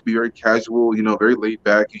formal. It can be very casual, very laid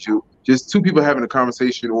back. You should just two people having a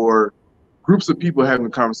conversation or groups of people having a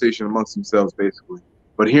conversation amongst themselves, basically.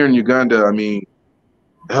 But here in Uganda, I mean,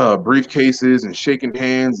 briefcases and shaking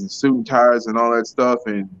hands and suit and ties and all that stuff,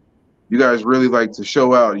 and you guys really like to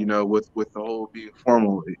show out, with the whole being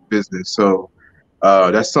formal business. So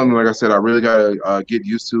that's something, like I said, I really gotta get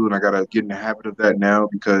used to, and I gotta get in the habit of that now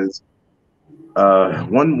because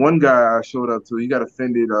one guy I showed up to, he got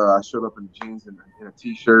offended. I showed up in jeans and a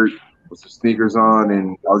t-shirt with some sneakers on,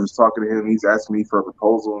 and I was just talking to him. He's asking me for a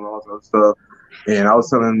proposal and all this other stuff, and I was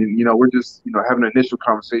telling him, we're just, having an initial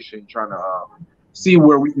conversation, trying to see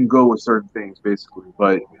where we can go with certain things, basically.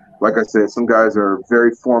 But like I said, some guys are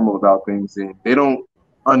very formal about things, and they don't.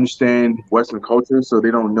 understand Western culture, so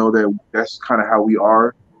they don't know that that's kind of how we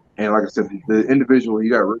are. And like I said, the individual, he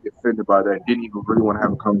got really offended by that. Didn't even really want to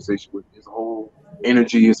have a conversation with me. His whole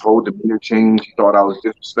energy, his whole demeanor changed. He thought I was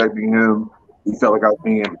disrespecting him. He felt like I was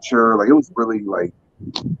being immature. Like it was really like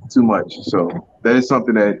too much. So that is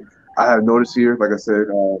something that I have noticed here. Like I said,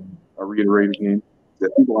 I reiterate again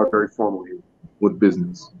that people are very formal here with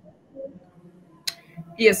business.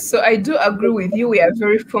 Yes, so I do agree with you. We are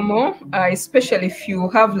very formal, especially if you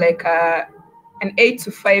have like an 8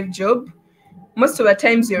 to 5 job. Most of the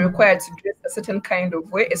times you're required to dress a certain kind of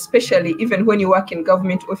way, especially even when you work in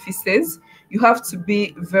government offices. You have to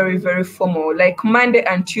be very, very formal. Like Monday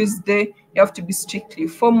and Tuesday, you have to be strictly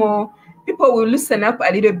formal. People will loosen up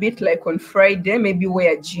a little bit, like on Friday, maybe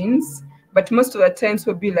wear jeans. But most of the times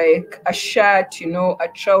will be like a shirt, a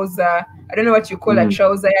trouser. I don't know what you call a Mm,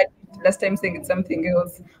 trouser. I had last time saying it's something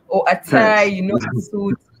else. Or a tie, pants. a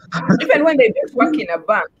suit. Even when they don't work in a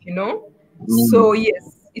bank. So Mm,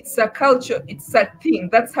 yes, it's a culture, it's a thing.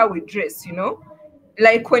 That's how we dress.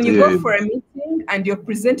 Like when you yeah, go yeah. for a meeting and you're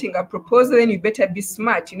presenting a proposal, then you better be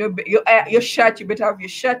smart. Your shirt, you better have your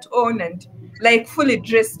shirt on and like fully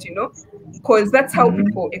dressed. Because that's how Mm,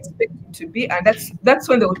 people expect you to be, and that's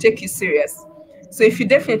when they will take you serious. So if you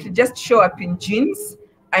definitely just show up in jeans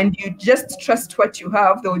and you just trust what you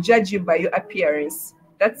have, they'll judge you by your appearance.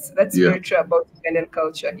 That's yeah. very true about Ugandan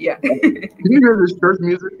culture. Yeah. Can you hear this church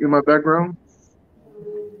music in my background?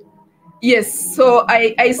 Yes, so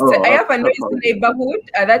I Oh, have a I noisy apologize. neighborhood.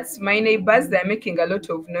 That's my neighbors. They're making a lot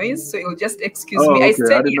of noise, so you'll just excuse me. Oh, I okay.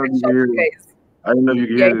 stay I didn't near know a if you could church, hear. guys. I didn't know if you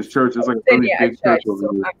could Yeah, hear this church. It's I like a stay really near a big church church, over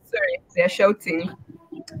so here. I'm sorry. They're shouting.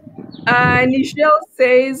 Nichelle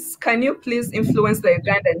says, "Can you please influence the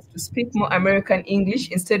Ugandans to speak more American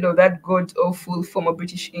English instead of that god awful former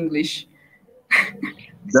British English?"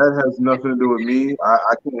 That has nothing to do with me.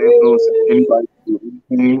 I can't influence anybody to do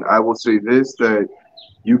anything. I will say this that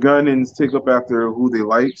Ugandans take up after who they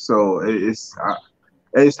like, so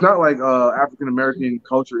it's not like African American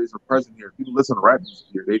culture isn't present here. People listen to rap music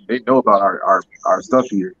here. They know about our stuff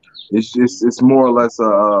here. It's more or less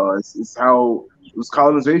it's how it was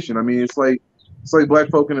colonization. I mean, it's like black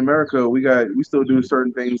folk in America. We still do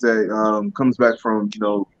certain things that comes back from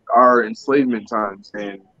our enslavement times,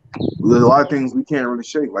 and there's a lot of things we can't really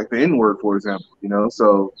shake, like the N word, for example.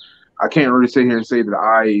 So I can't really sit here and say that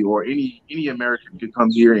I or any American can come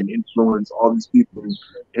here and influence all these people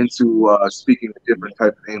into speaking a different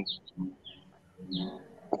type of English.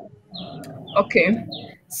 Okay,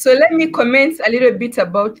 so let me comment a little bit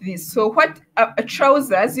about this. So what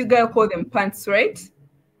trousers, you guys call them pants, right?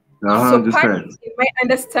 Uh-huh, So just pants, pants. in my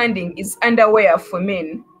understanding, is underwear for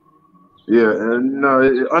men. Yeah, and no,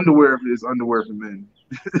 underwear is underwear for men.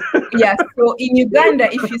 Yeah, so in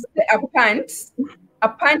Uganda, if you say a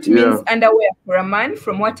pant Yeah, means underwear for a man,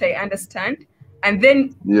 from what I understand. And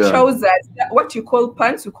then yeah. trousers, what you call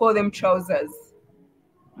pants, you call them trousers.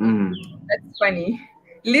 Mm. That's funny.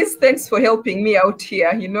 Liz, thanks for helping me out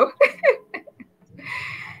here.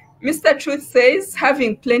 Mr. Truth says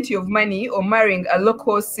having plenty of money or marrying a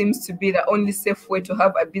local seems to be the only safe way to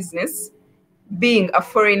have a business, being a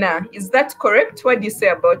foreigner. Is that correct? What do you say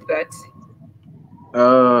about that?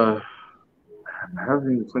 Uh,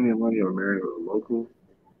 Having plenty of money or marrying a local?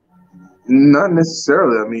 Not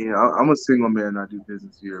necessarily. I mean, I'm a single man. I do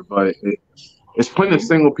business here, but it's plenty of Mm,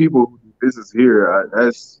 single people who do business here.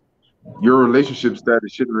 That's your relationship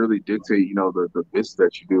status shouldn't really dictate, the business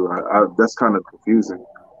that you do. That's kind of confusing.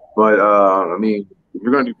 But I mean, if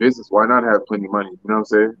you're gonna do business, why not have plenty of money? You know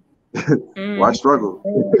what I'm saying? Why mm, struggle?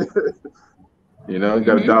 You got to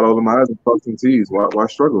mm-hmm. dot all the I's and cross some T's. Why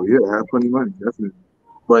struggle? Yeah, have plenty of money, definitely.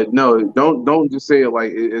 But no, don't just say it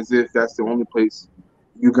like as if that's the only place.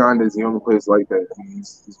 Uganda is the only place like that. I mean,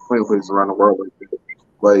 there's plenty of places around the world like that.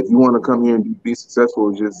 But if you want to come here and be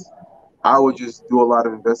successful, I would just do a lot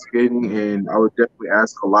of investigating, and I would definitely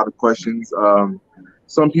ask a lot of questions.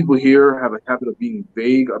 Some people here have a habit of being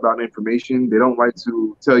vague about information. They don't like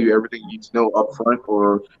to tell you everything you need to know up front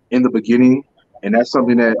or in the beginning, and that's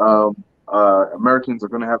something that Americans are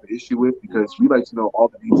going to have an issue with because we like to know all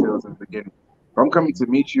the details in the beginning. If I'm coming to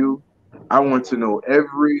meet you, I want to know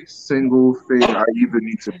every single thing I either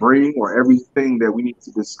need to bring or everything that we need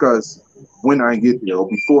to discuss when I get there or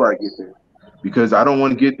before I get there because I don't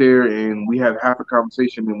want to get there and we have half a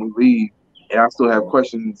conversation and we leave and I still have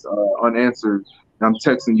questions unanswered and I'm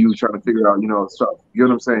texting you trying to figure out, stuff. You know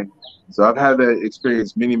what I'm saying? So I've had that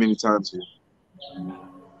experience many, many times here.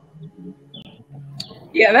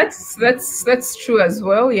 Yeah, that's true as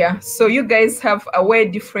well. Yeah. So you guys have a way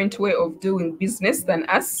different way of doing business than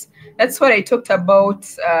us. That's what I talked about.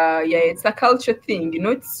 Yeah, it's a culture thing.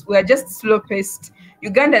 We're just slow paced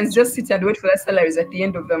Ugandans just sit and wait for their salaries at the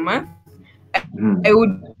end of the month. I would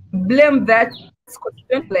Mhm. blame that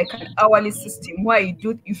constitution like an hourly system where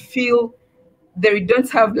you feel they don't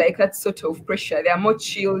have like that sort of pressure. They are more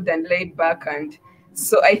chilled and laid back, and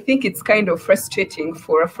so I think it's kind of frustrating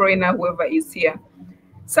for a foreigner, whoever is here.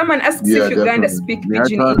 Someone asks if Yeah, Uganda speak definitely. I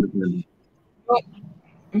pidgin mean, I English. time dependent. No.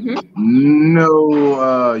 Mm-hmm. No,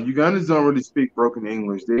 Ugandans don't really speak broken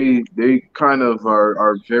English. They kind of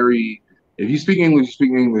are very. If you speak English, you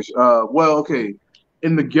speak English. Well, okay.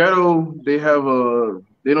 In the ghetto, they have a.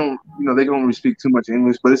 They don't, they don't really speak too much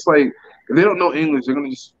English. But it's like if they don't know English, they're gonna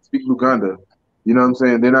just speak Luganda. You know what I'm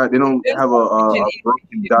saying? They're not. They don't Don't have have pidgin a broken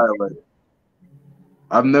English. dialect.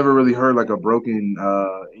 I've never really heard like a broken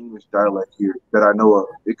English dialect here that I know of.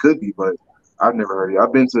 It could be, but I've never heard it.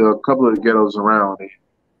 I've been to a couple of ghettos around.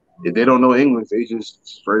 If they don't know English, they just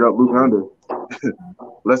straight up Luganda.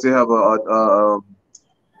 Unless they have a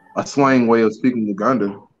slang way of speaking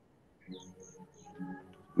Uganda.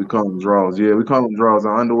 We call them draws. Yeah, we call them draws.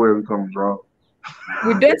 Our underwear, we call them draws.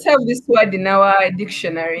 We don't have this word in our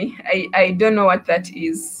dictionary. I don't know what that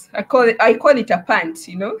is. I call it a pant.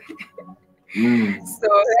 Mm, So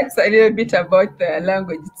that's a little bit about the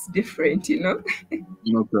language. It's different.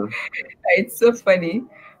 okay. It's so funny.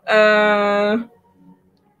 Uh,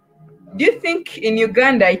 do you think in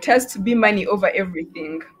Uganda it has to be money over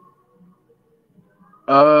everything?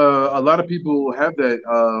 A lot of people have that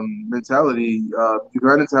mentality.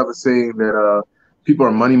 Ugandans have a saying that people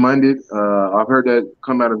are money minded. I've heard that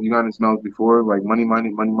come out of Ugandans' mouths before, like money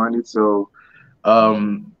minded, money minded. So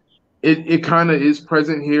um, it kind of is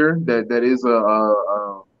present here. That is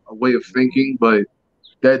a way of thinking, but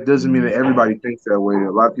that doesn't mean that everybody thinks that way.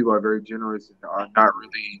 A lot of people are very generous and are not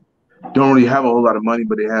really don't really have a whole lot of money,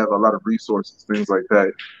 but they have a lot of resources, things like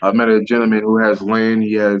that. I met a gentleman who has land.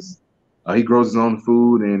 He grows his own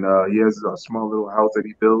food, and he has a small little house that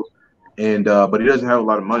he built. And but he doesn't have a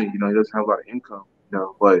lot of money. He doesn't have a lot of income.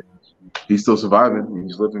 But he's still surviving. And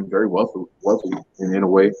he's living very wealthy in a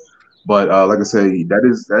way. But like I say, that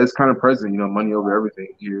is kind of present. Money over everything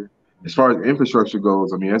here. As far as infrastructure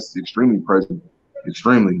goes, I mean that's extremely present.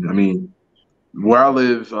 Extremely. I mean, where I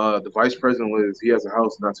live, the vice president lives. He has a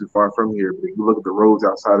house not too far from here. But if you look at the roads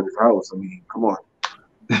outside of his house, I mean, come on.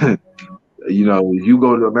 If you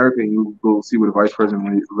go to America and you go see where the vice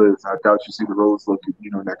president lives, I doubt you see the roads look,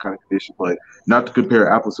 in that kind of condition. But not to compare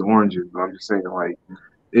apples to oranges, but I'm just saying, like,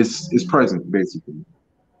 it's present basically.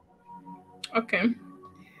 Okay.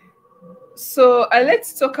 So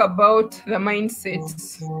let's talk about the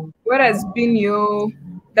mindset. What has been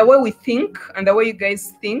the way we think and the way you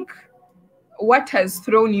guys think? What has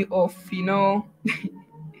thrown you off?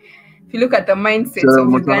 If you look at the Say mindsets that one of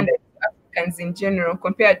more time. Uganda Africans in general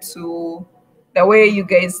compared to the way you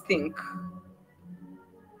guys think.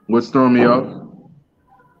 What's throwing me off?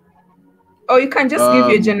 Or you can just give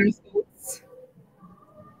your Um, general thoughts.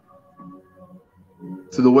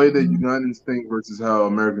 to the way that Ugandans think versus how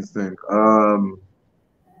Americans think.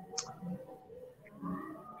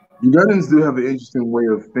 Ugandans do have an interesting way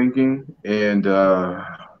of thinking, and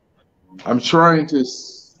I'm trying to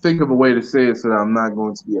think of a way to say it so that I'm not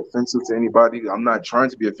going to be offensive to anybody. I'm not trying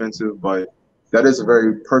to be offensive, but that is a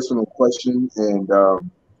very personal question. And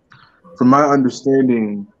from my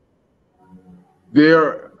understanding,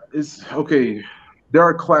 there is okay. There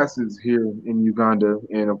are classes here in Uganda,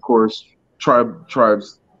 and of course,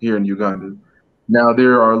 tribes here in Uganda. Now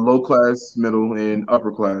there are low class, middle, and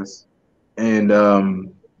upper class, and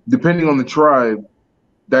depending on the tribe,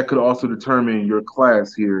 that could also determine your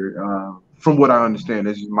class here. From what I understand,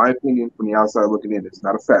 this is my opinion from the outside looking in. It's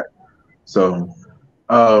not a fact. So,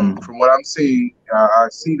 from what I'm seeing, I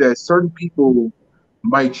see that certain people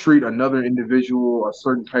might treat another individual a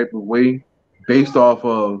certain type of way based off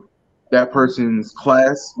of that person's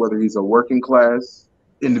class, whether he's a working class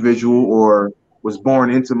individual or was born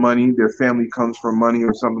into money, their family comes from money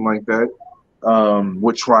or something like that.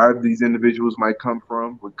 What tribe these individuals might come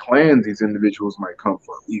from, what clans these individuals might come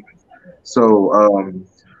from, even. So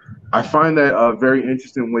I find that a very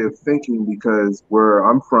interesting way of thinking because where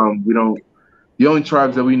I'm from, we don't. The only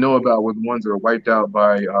tribes that we know about were the ones that are wiped out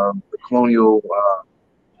by the colonial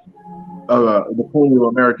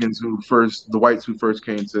Americans the whites who first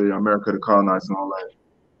came to America to colonize and all that.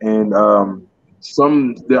 And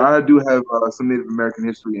I do have some Native American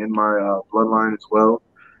history in my bloodline as well.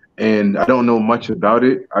 And I don't know much about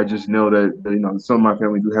it. I just know that some of my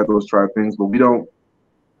family do have those tribe things, but we don't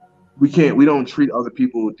treat other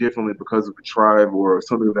people differently because of a tribe or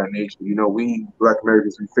something of that nature. We Black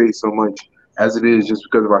Americans, we face so much as it is just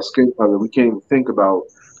because of our skin color. We can't even think about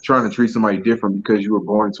trying to treat somebody different because you were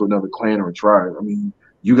born to another clan or a tribe. I mean,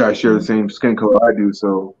 you guys share the same skin color I do,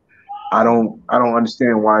 so I don't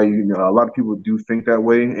understand why a lot of people do think that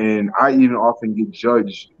way, and I even often get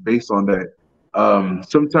judged based on that.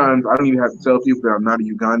 Sometimes I don't even have to tell people that I'm not a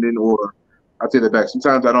Ugandan, or I take that back.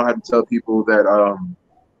 Sometimes I don't have to tell people that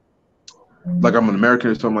like I'm an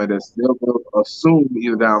American or something like that. They'll assume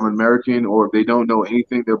either that I'm an American, or if they don't know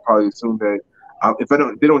anything, they'll probably assume that if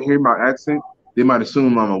they don't hear my accent, they might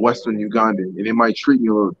assume I'm a Western Ugandan, and they might treat me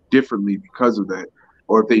a little differently because of that.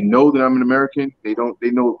 Or if they know that I'm an American, they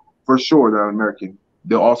know for sure that I'm American.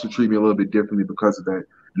 They'll also treat me a little bit differently because of that.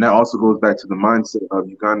 And that also goes back to the mindset of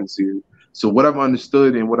Ugandans here. So what I've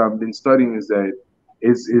understood and what I've been studying is that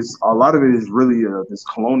is a lot of it is really this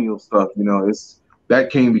colonial stuff. It's that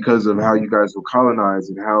came because of how you guys were colonized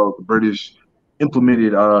and how the British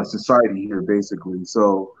implemented society here, basically.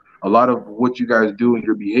 So a lot of what you guys do and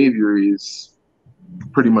your behavior is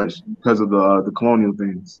pretty much because of the colonial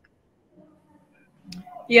things.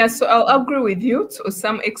 Yeah, so I'll agree with you to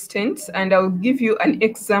some extent, and I'll give you an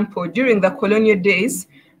example. During the colonial days,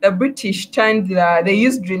 the British they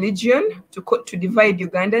used religion to divide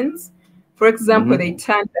Ugandans. For example, Hmm. they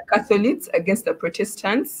turned the Catholics against the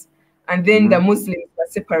Protestants, and then the Hmm. Muslims were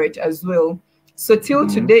separate as well. So till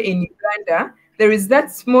Hmm. today in Uganda, there is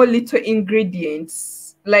that small little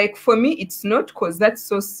ingredients. Like for me, it's not, because that's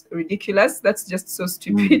so ridiculous. That's just so Hmm.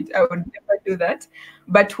 stupid. I would never do that.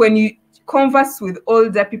 But when you converse with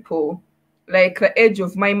older people, like the age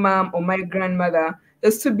of my mom or my grandmother,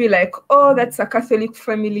 there's to be like, oh, that's a Catholic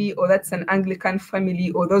family, or that's an Anglican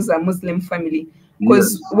family, or those are Muslim family.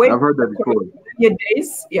 Because Yes, way I've heard from that the before. colonial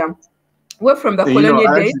days, yeah, way from the And colonial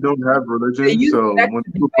I days, actually don't have they religion, used so that when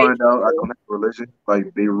to people divide find out I people. don't have religion, like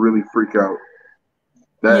they really freak out.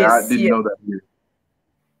 That I Yes, didn't yes. know that here.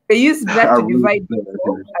 They used that I to really divide didn't know that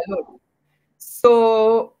people here. a lot.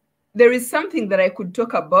 So there is something that I could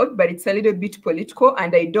talk about, but it's a little bit political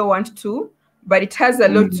and I don't want to, but it has a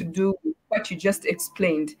lot to Mm. do with what you just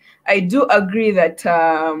explained. I do agree that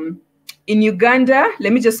in Uganda,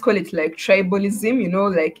 let me just call it like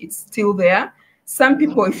tribalism, like it's still there. Some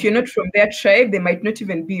people, if you're not from their tribe, they might not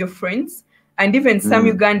even be your friends. And even some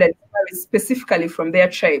Mm. Ugandans marry specifically from their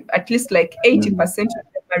tribe. At least like Mm. 80% of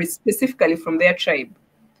them marry specifically from their tribe.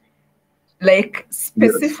 Like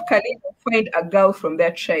Yes. specifically find a girl from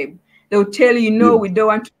their tribe. They'll tell you, no, Yeah. we don't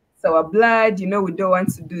want to mix our blood, we don't want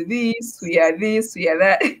to do this, we are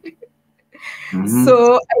that. Hmm.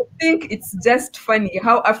 So I think it's just funny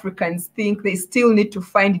how Africans think they still need to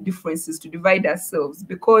find differences to divide ourselves,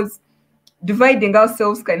 because dividing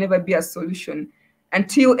ourselves can never be a solution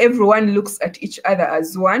until everyone looks at each other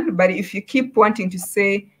as one. But if you keep wanting to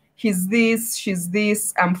say, he's this, she's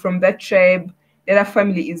this, I'm from that tribe, the other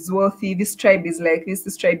family is wealthy, this tribe is like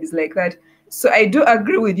this tribe is like that. So I do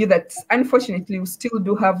agree with you that unfortunately we still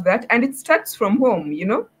do have that. And it starts from home.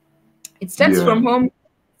 It starts Yeah. from home,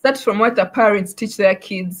 starts from what the parents teach their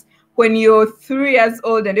kids. When you're 3 years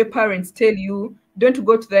old and your parents tell you, don't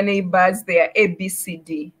go to the neighbors, they are A, B, C,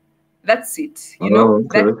 D. That's it. Oh,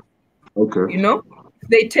 That, okay. Okay. you know,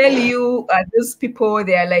 they tell you those people,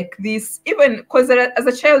 they are like this, even because as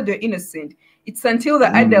a child, you're innocent. It's until the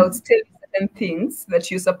Mm. adults tell you certain things that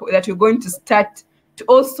you're going to start to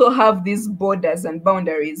also have these borders and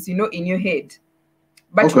boundaries, in your head.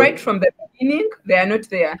 But Okay. right from the beginning, they are not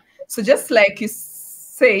there. So just like you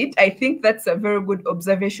said, I think that's a very good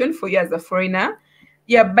observation for you as a foreigner.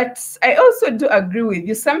 Yeah, but I also do agree with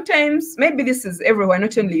you. Sometimes, maybe this is everywhere,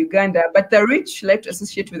 not only Uganda, but the rich like to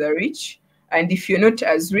associate with the rich. And if you're not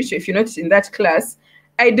as rich, if you're not in that class,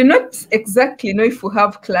 I do not exactly know if we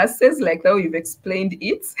have classes like how you've explained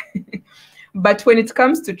it. But when it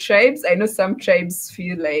comes to tribes, I know some tribes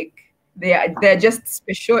feel like they're just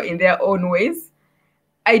special in their own ways.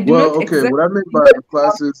 I do Well, not okay. exactly What I meant know by if we have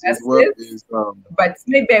classes as well classes, is but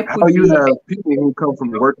maybe I how could you be. have people who come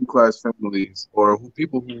from working class families, or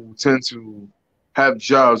people who tend to have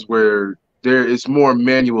jobs where there is more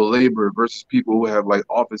manual labor versus people who have like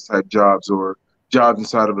office type jobs or jobs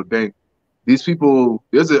inside of a bank. These people,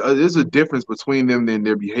 there's a difference between them and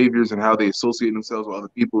their behaviors and how they associate themselves with other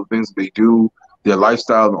people, things that they do, their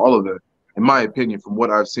lifestyle, and all of that. In my opinion, from what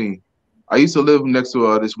I've seen, I used to live next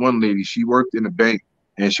to this one lady. She worked in a bank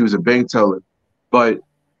and she was a bank teller, but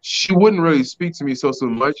she wouldn't really speak to me so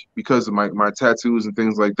much because of my tattoos and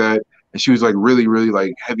things like that. And she was like really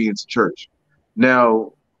like heavy into church.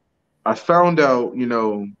 Now I found out,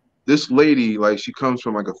 this lady, like she comes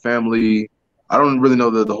from like a family. I don't really know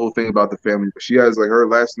the whole thing about the family, but she has like her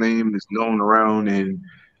last name is known around, and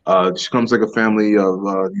she comes like a family of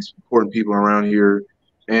these important people around here.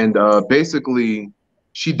 And basically,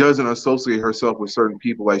 she doesn't associate herself with certain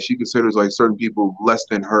people. Like she considers like certain people less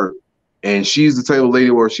than her. and she's the type of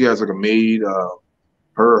lady where she has like a maid.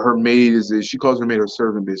 Her maid is she calls her maid her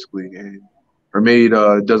servant basically, and her maid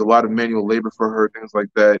does a lot of manual labor for her, things like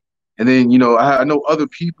that. And then I know other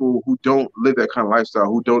people who don't live that kind of lifestyle,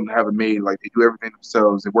 who don't have a maid. Like they do everything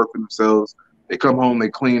themselves, they work for themselves, they come home, they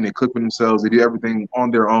clean, they cook for themselves, they do everything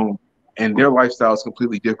on their own, and their lifestyle is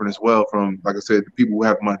completely different as well from, like I said, the people who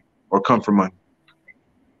have money or come from money.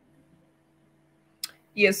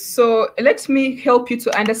 Yes, so let me help you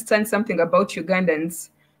to understand something about Ugandans.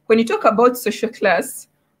 When you talk about social class,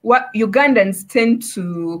 what Ugandans tend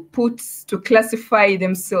to classify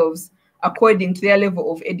themselves according to their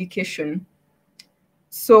level of education.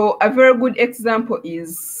 So a very good example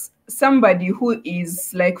is somebody who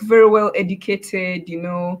is like very well educated,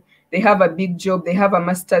 they have a big job, they have a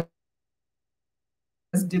master's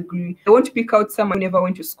degree. They won't pick out someone who never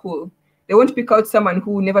went to school. They won't pick out someone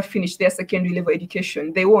who never finished their secondary level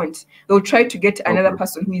education. They won't. They'll try to get another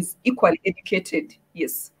person who is equally educated.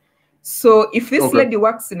 Yes. So if this lady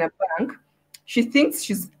works in a bank, she thinks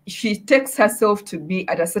she takes herself to be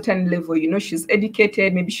at a certain level. She's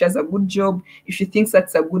educated, maybe she has a good job, if she thinks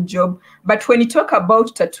that's a good job. But when you talk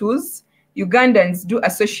about tattoos, Ugandans do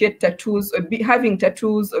associate tattoos or having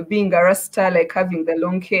tattoos or being a rasta, like having the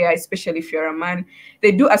long hair, especially if you're a man.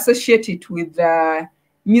 They do associate it with the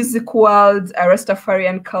music world, a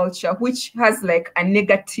Rastafarian culture, which has like a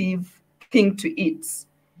negative thing to it.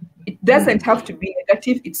 It doesn't have to be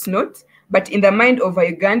negative, it's not. But in the mind of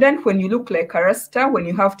a Ugandan, when you look like a Rasta, when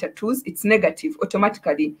you have tattoos, it's negative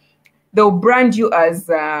automatically. They'll brand you as,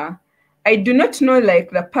 I do not know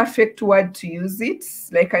like the perfect word to use it.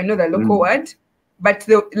 Like I know the local word, but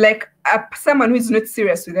like someone who is not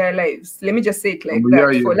serious with their lives. Let me just say it like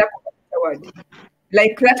that, for lack of a better word.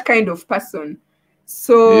 Like that kind of person.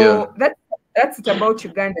 So that's it about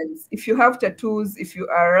Ugandans. If you have tattoos, if you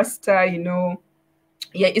are Rasta,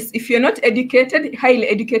 if you're not educated, highly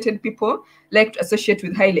educated people like to associate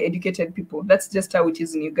with highly educated people. That's just how it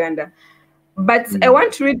is in Uganda. But I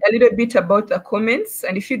want to read a little bit about the comments.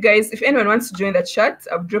 And if anyone wants to join the chat,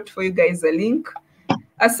 I've dropped for you guys a link.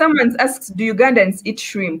 Someone asked, do Ugandans eat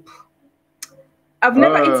shrimp? I've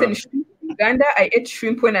never eaten shrimp in Uganda. I ate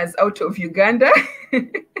shrimp when I was out of Uganda.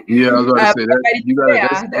 Yeah, I was about to say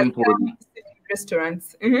that. That's imported.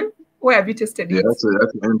 Restaurants. Where have you tasted it? Yeah, that's an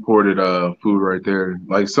imported food right there.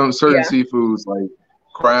 Like some certain seafoods, like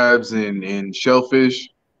crabs and shellfish.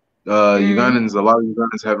 A lot of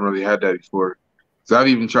Ugandans haven't really had that before. So I've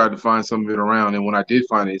even tried to find some of it around, and when I did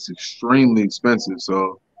find it, it's extremely expensive.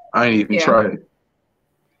 So I ain't even tried it.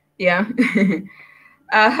 Yeah.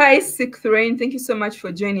 Hi, Sixth Rain. Thank you so much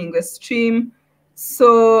for joining the stream.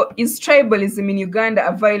 So is tribalism in Uganda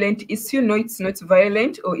a violent issue? No, it's not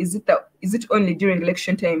violent. Or is it only during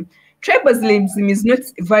election time? Tribalism is not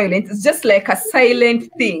violent. It's just like a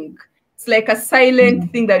silent thing. It's like a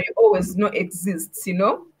silent thing that you always know exists,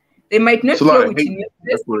 They might not throw it in your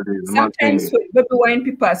face. Sometimes when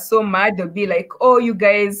people are so mad, they'll be like, oh, you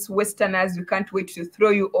guys, Westerners, we can't wait to throw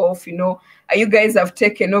you off, You guys have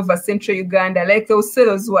taken over Central Uganda. Like, they'll say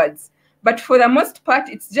those words. But for the most part,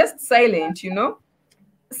 it's just silent,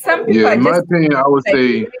 Some people in my opinion, I would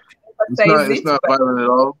say it's not violent at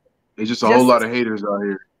all. It's just a whole lot of haters out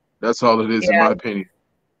here. That's all it is, in my opinion.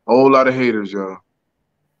 A whole lot of haters, y'all.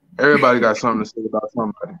 Everybody got something to say about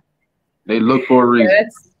somebody. They look for a reason.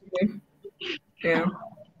 Yeah.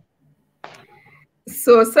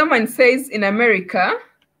 So someone says in America,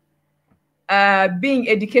 being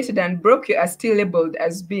educated and broke, you are still labeled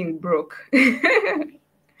as being broke.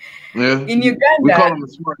 Yeah. In Uganda, we call them a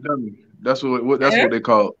smart dummy. That's what they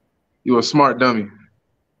call it. You're a smart dummy.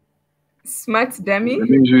 Smart dummy?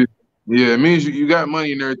 It means you got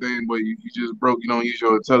money and everything, but you just broke. You don't use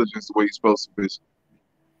your intelligence the way you're supposed to.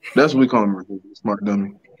 That's what we call them, a smart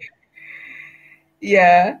dummy.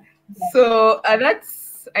 Yeah. So I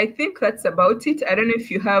think that's about it. I don't know if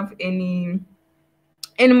you have any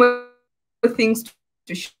more things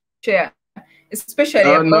to share, especially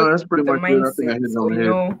about no, that's pretty the much mindset. It. I think I hit it on the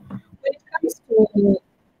head. When it comes to,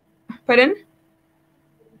 pardon?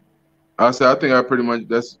 I said I think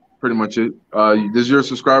that's pretty much it. Does your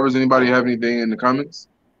subscribers, anybody have anything in the comments?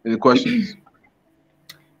 Any questions?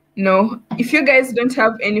 No. If you guys don't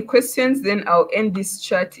have any questions, then I'll end this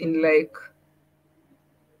chat in like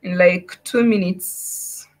 2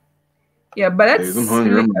 minutes. Yeah, but that's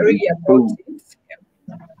really about it.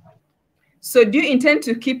 Yeah. So do you intend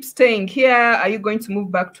to keep staying here? Are you going to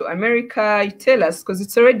move back to America? You tell us, because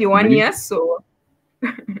it's already 1 year. So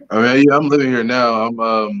I'm living here now.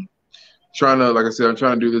 I'm trying to, like I said, I'm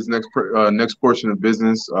trying to do this next portion of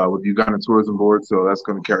business with Uganda Tourism Board. So that's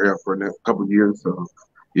going to carry out for a couple of years. So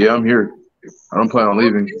yeah, I'm here. I don't plan on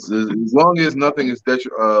leaving. Okay. As long as nothing is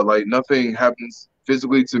like nothing happens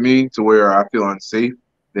physically to me to where I feel unsafe,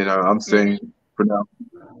 then I'm staying for now.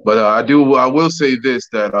 But I will say this,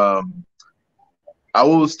 that I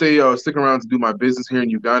will stick around to do my business here in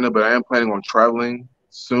Uganda, but I am planning on traveling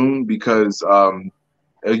soon because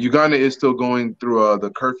Uganda is still going through the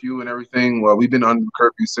curfew and everything. Well, we've been under the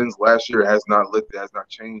curfew since last year. It has not lifted, has not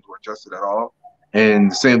changed or adjusted at all.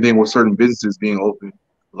 And the same thing with certain businesses being open.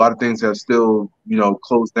 A lot of things have still,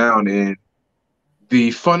 closed down. And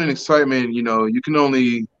the fun and excitement, you can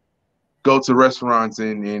only go to restaurants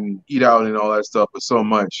and eat out and all that stuff for so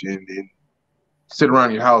much, and sit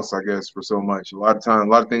around your house, I guess, for so much. A lot of time, a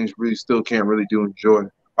lot of things really still can't really do enjoy,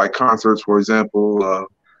 like concerts, for example,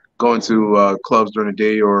 going to clubs during the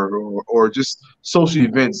day, or just social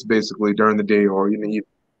events basically during the day, or even.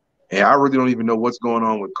 And I really don't even know what's going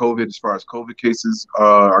on with COVID as far as COVID cases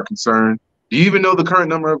are concerned. Do you even know the current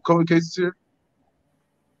number of COVID cases here?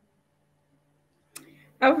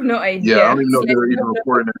 I have no Yeah, I idea. don't even know It's if like they're even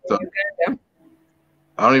reporting that stuff. Uganda.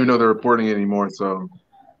 I don't even know if they're reporting it anymore. So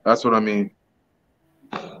that's what I mean.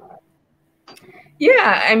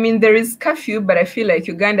 Yeah, I mean, there is curfew, but I feel like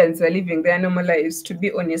Ugandans are living their normal lives, to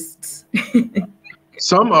be honest.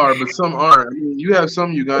 Some are, but some aren't. I mean, you have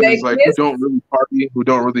some Ugandans Like, like who yes, don't really party, who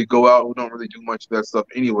don't really go out, who don't really do much of that stuff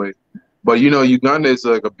anyway. But Uganda is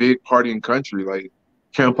like a big partying country. Like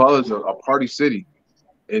Kampala is a party city,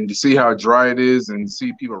 and to see how dry it is, and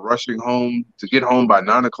see people rushing home to get home by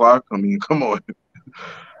 9 o'clock. I mean, come on,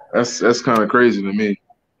 that's kind of crazy to me.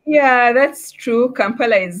 yeah, that's true.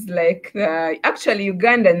 Kampala is like actually,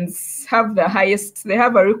 Ugandans have the highest, they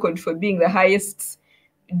have a record for being the highest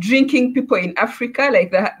drinking people in Africa.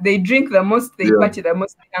 Like they drink the most, they Yeah, party the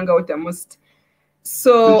most, they hang out the most. the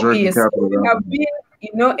So drinking yes, capital if you of have Africa. been,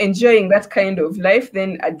 enjoying that kind of life,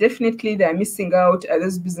 then definitely they are missing out.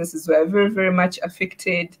 Those businesses were very, very much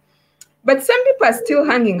affected. But some people are still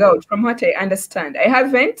hanging out, from what I understand. I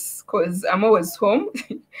haven't, because I'm always home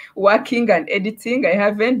working and editing. I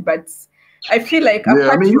haven't, but I feel like Yeah, I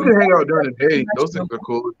apart mean, you from can hang that, out during the pretty day. much Those things are normal.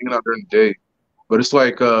 cool, hanging out during the day. But it's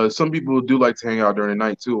like some people do like to hang out during the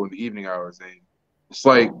night too, in the evening hours. And it's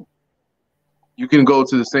like you can go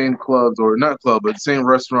to the same clubs, or not club, but the same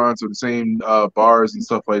restaurants or the same bars and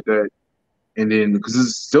stuff like that. And then because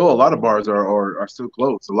there's still a lot of bars are still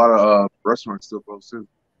closed. A lot of restaurants still closed too.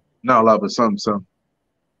 Not a lot, but some.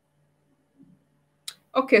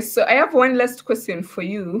 Okay, so I have one last question for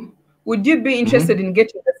you. Would you be interested Hmm. in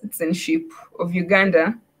getting the citizenship of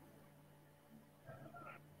Uganda?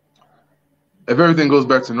 If everything goes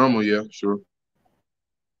back to normal, yeah, sure.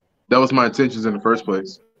 That was my intentions in the first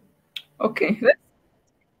place. Okay,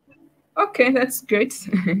 that's great.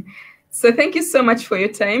 So thank you so much for your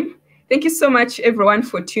time. Thank you so much, everyone,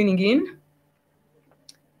 for tuning in.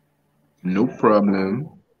 No problem.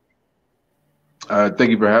 Thank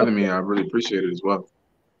you for having me. Okay. I really appreciate it as well.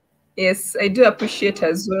 Yes, I do appreciate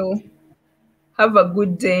as well. Have a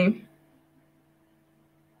good day.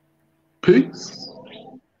 Peace.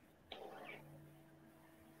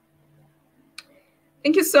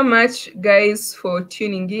 Thank you so much, guys, for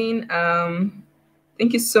tuning in.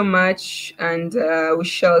 Thank you so much, and we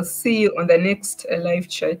shall see you on the next live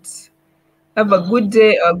chat. Have a good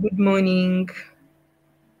day or good morning.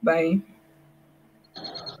 Bye.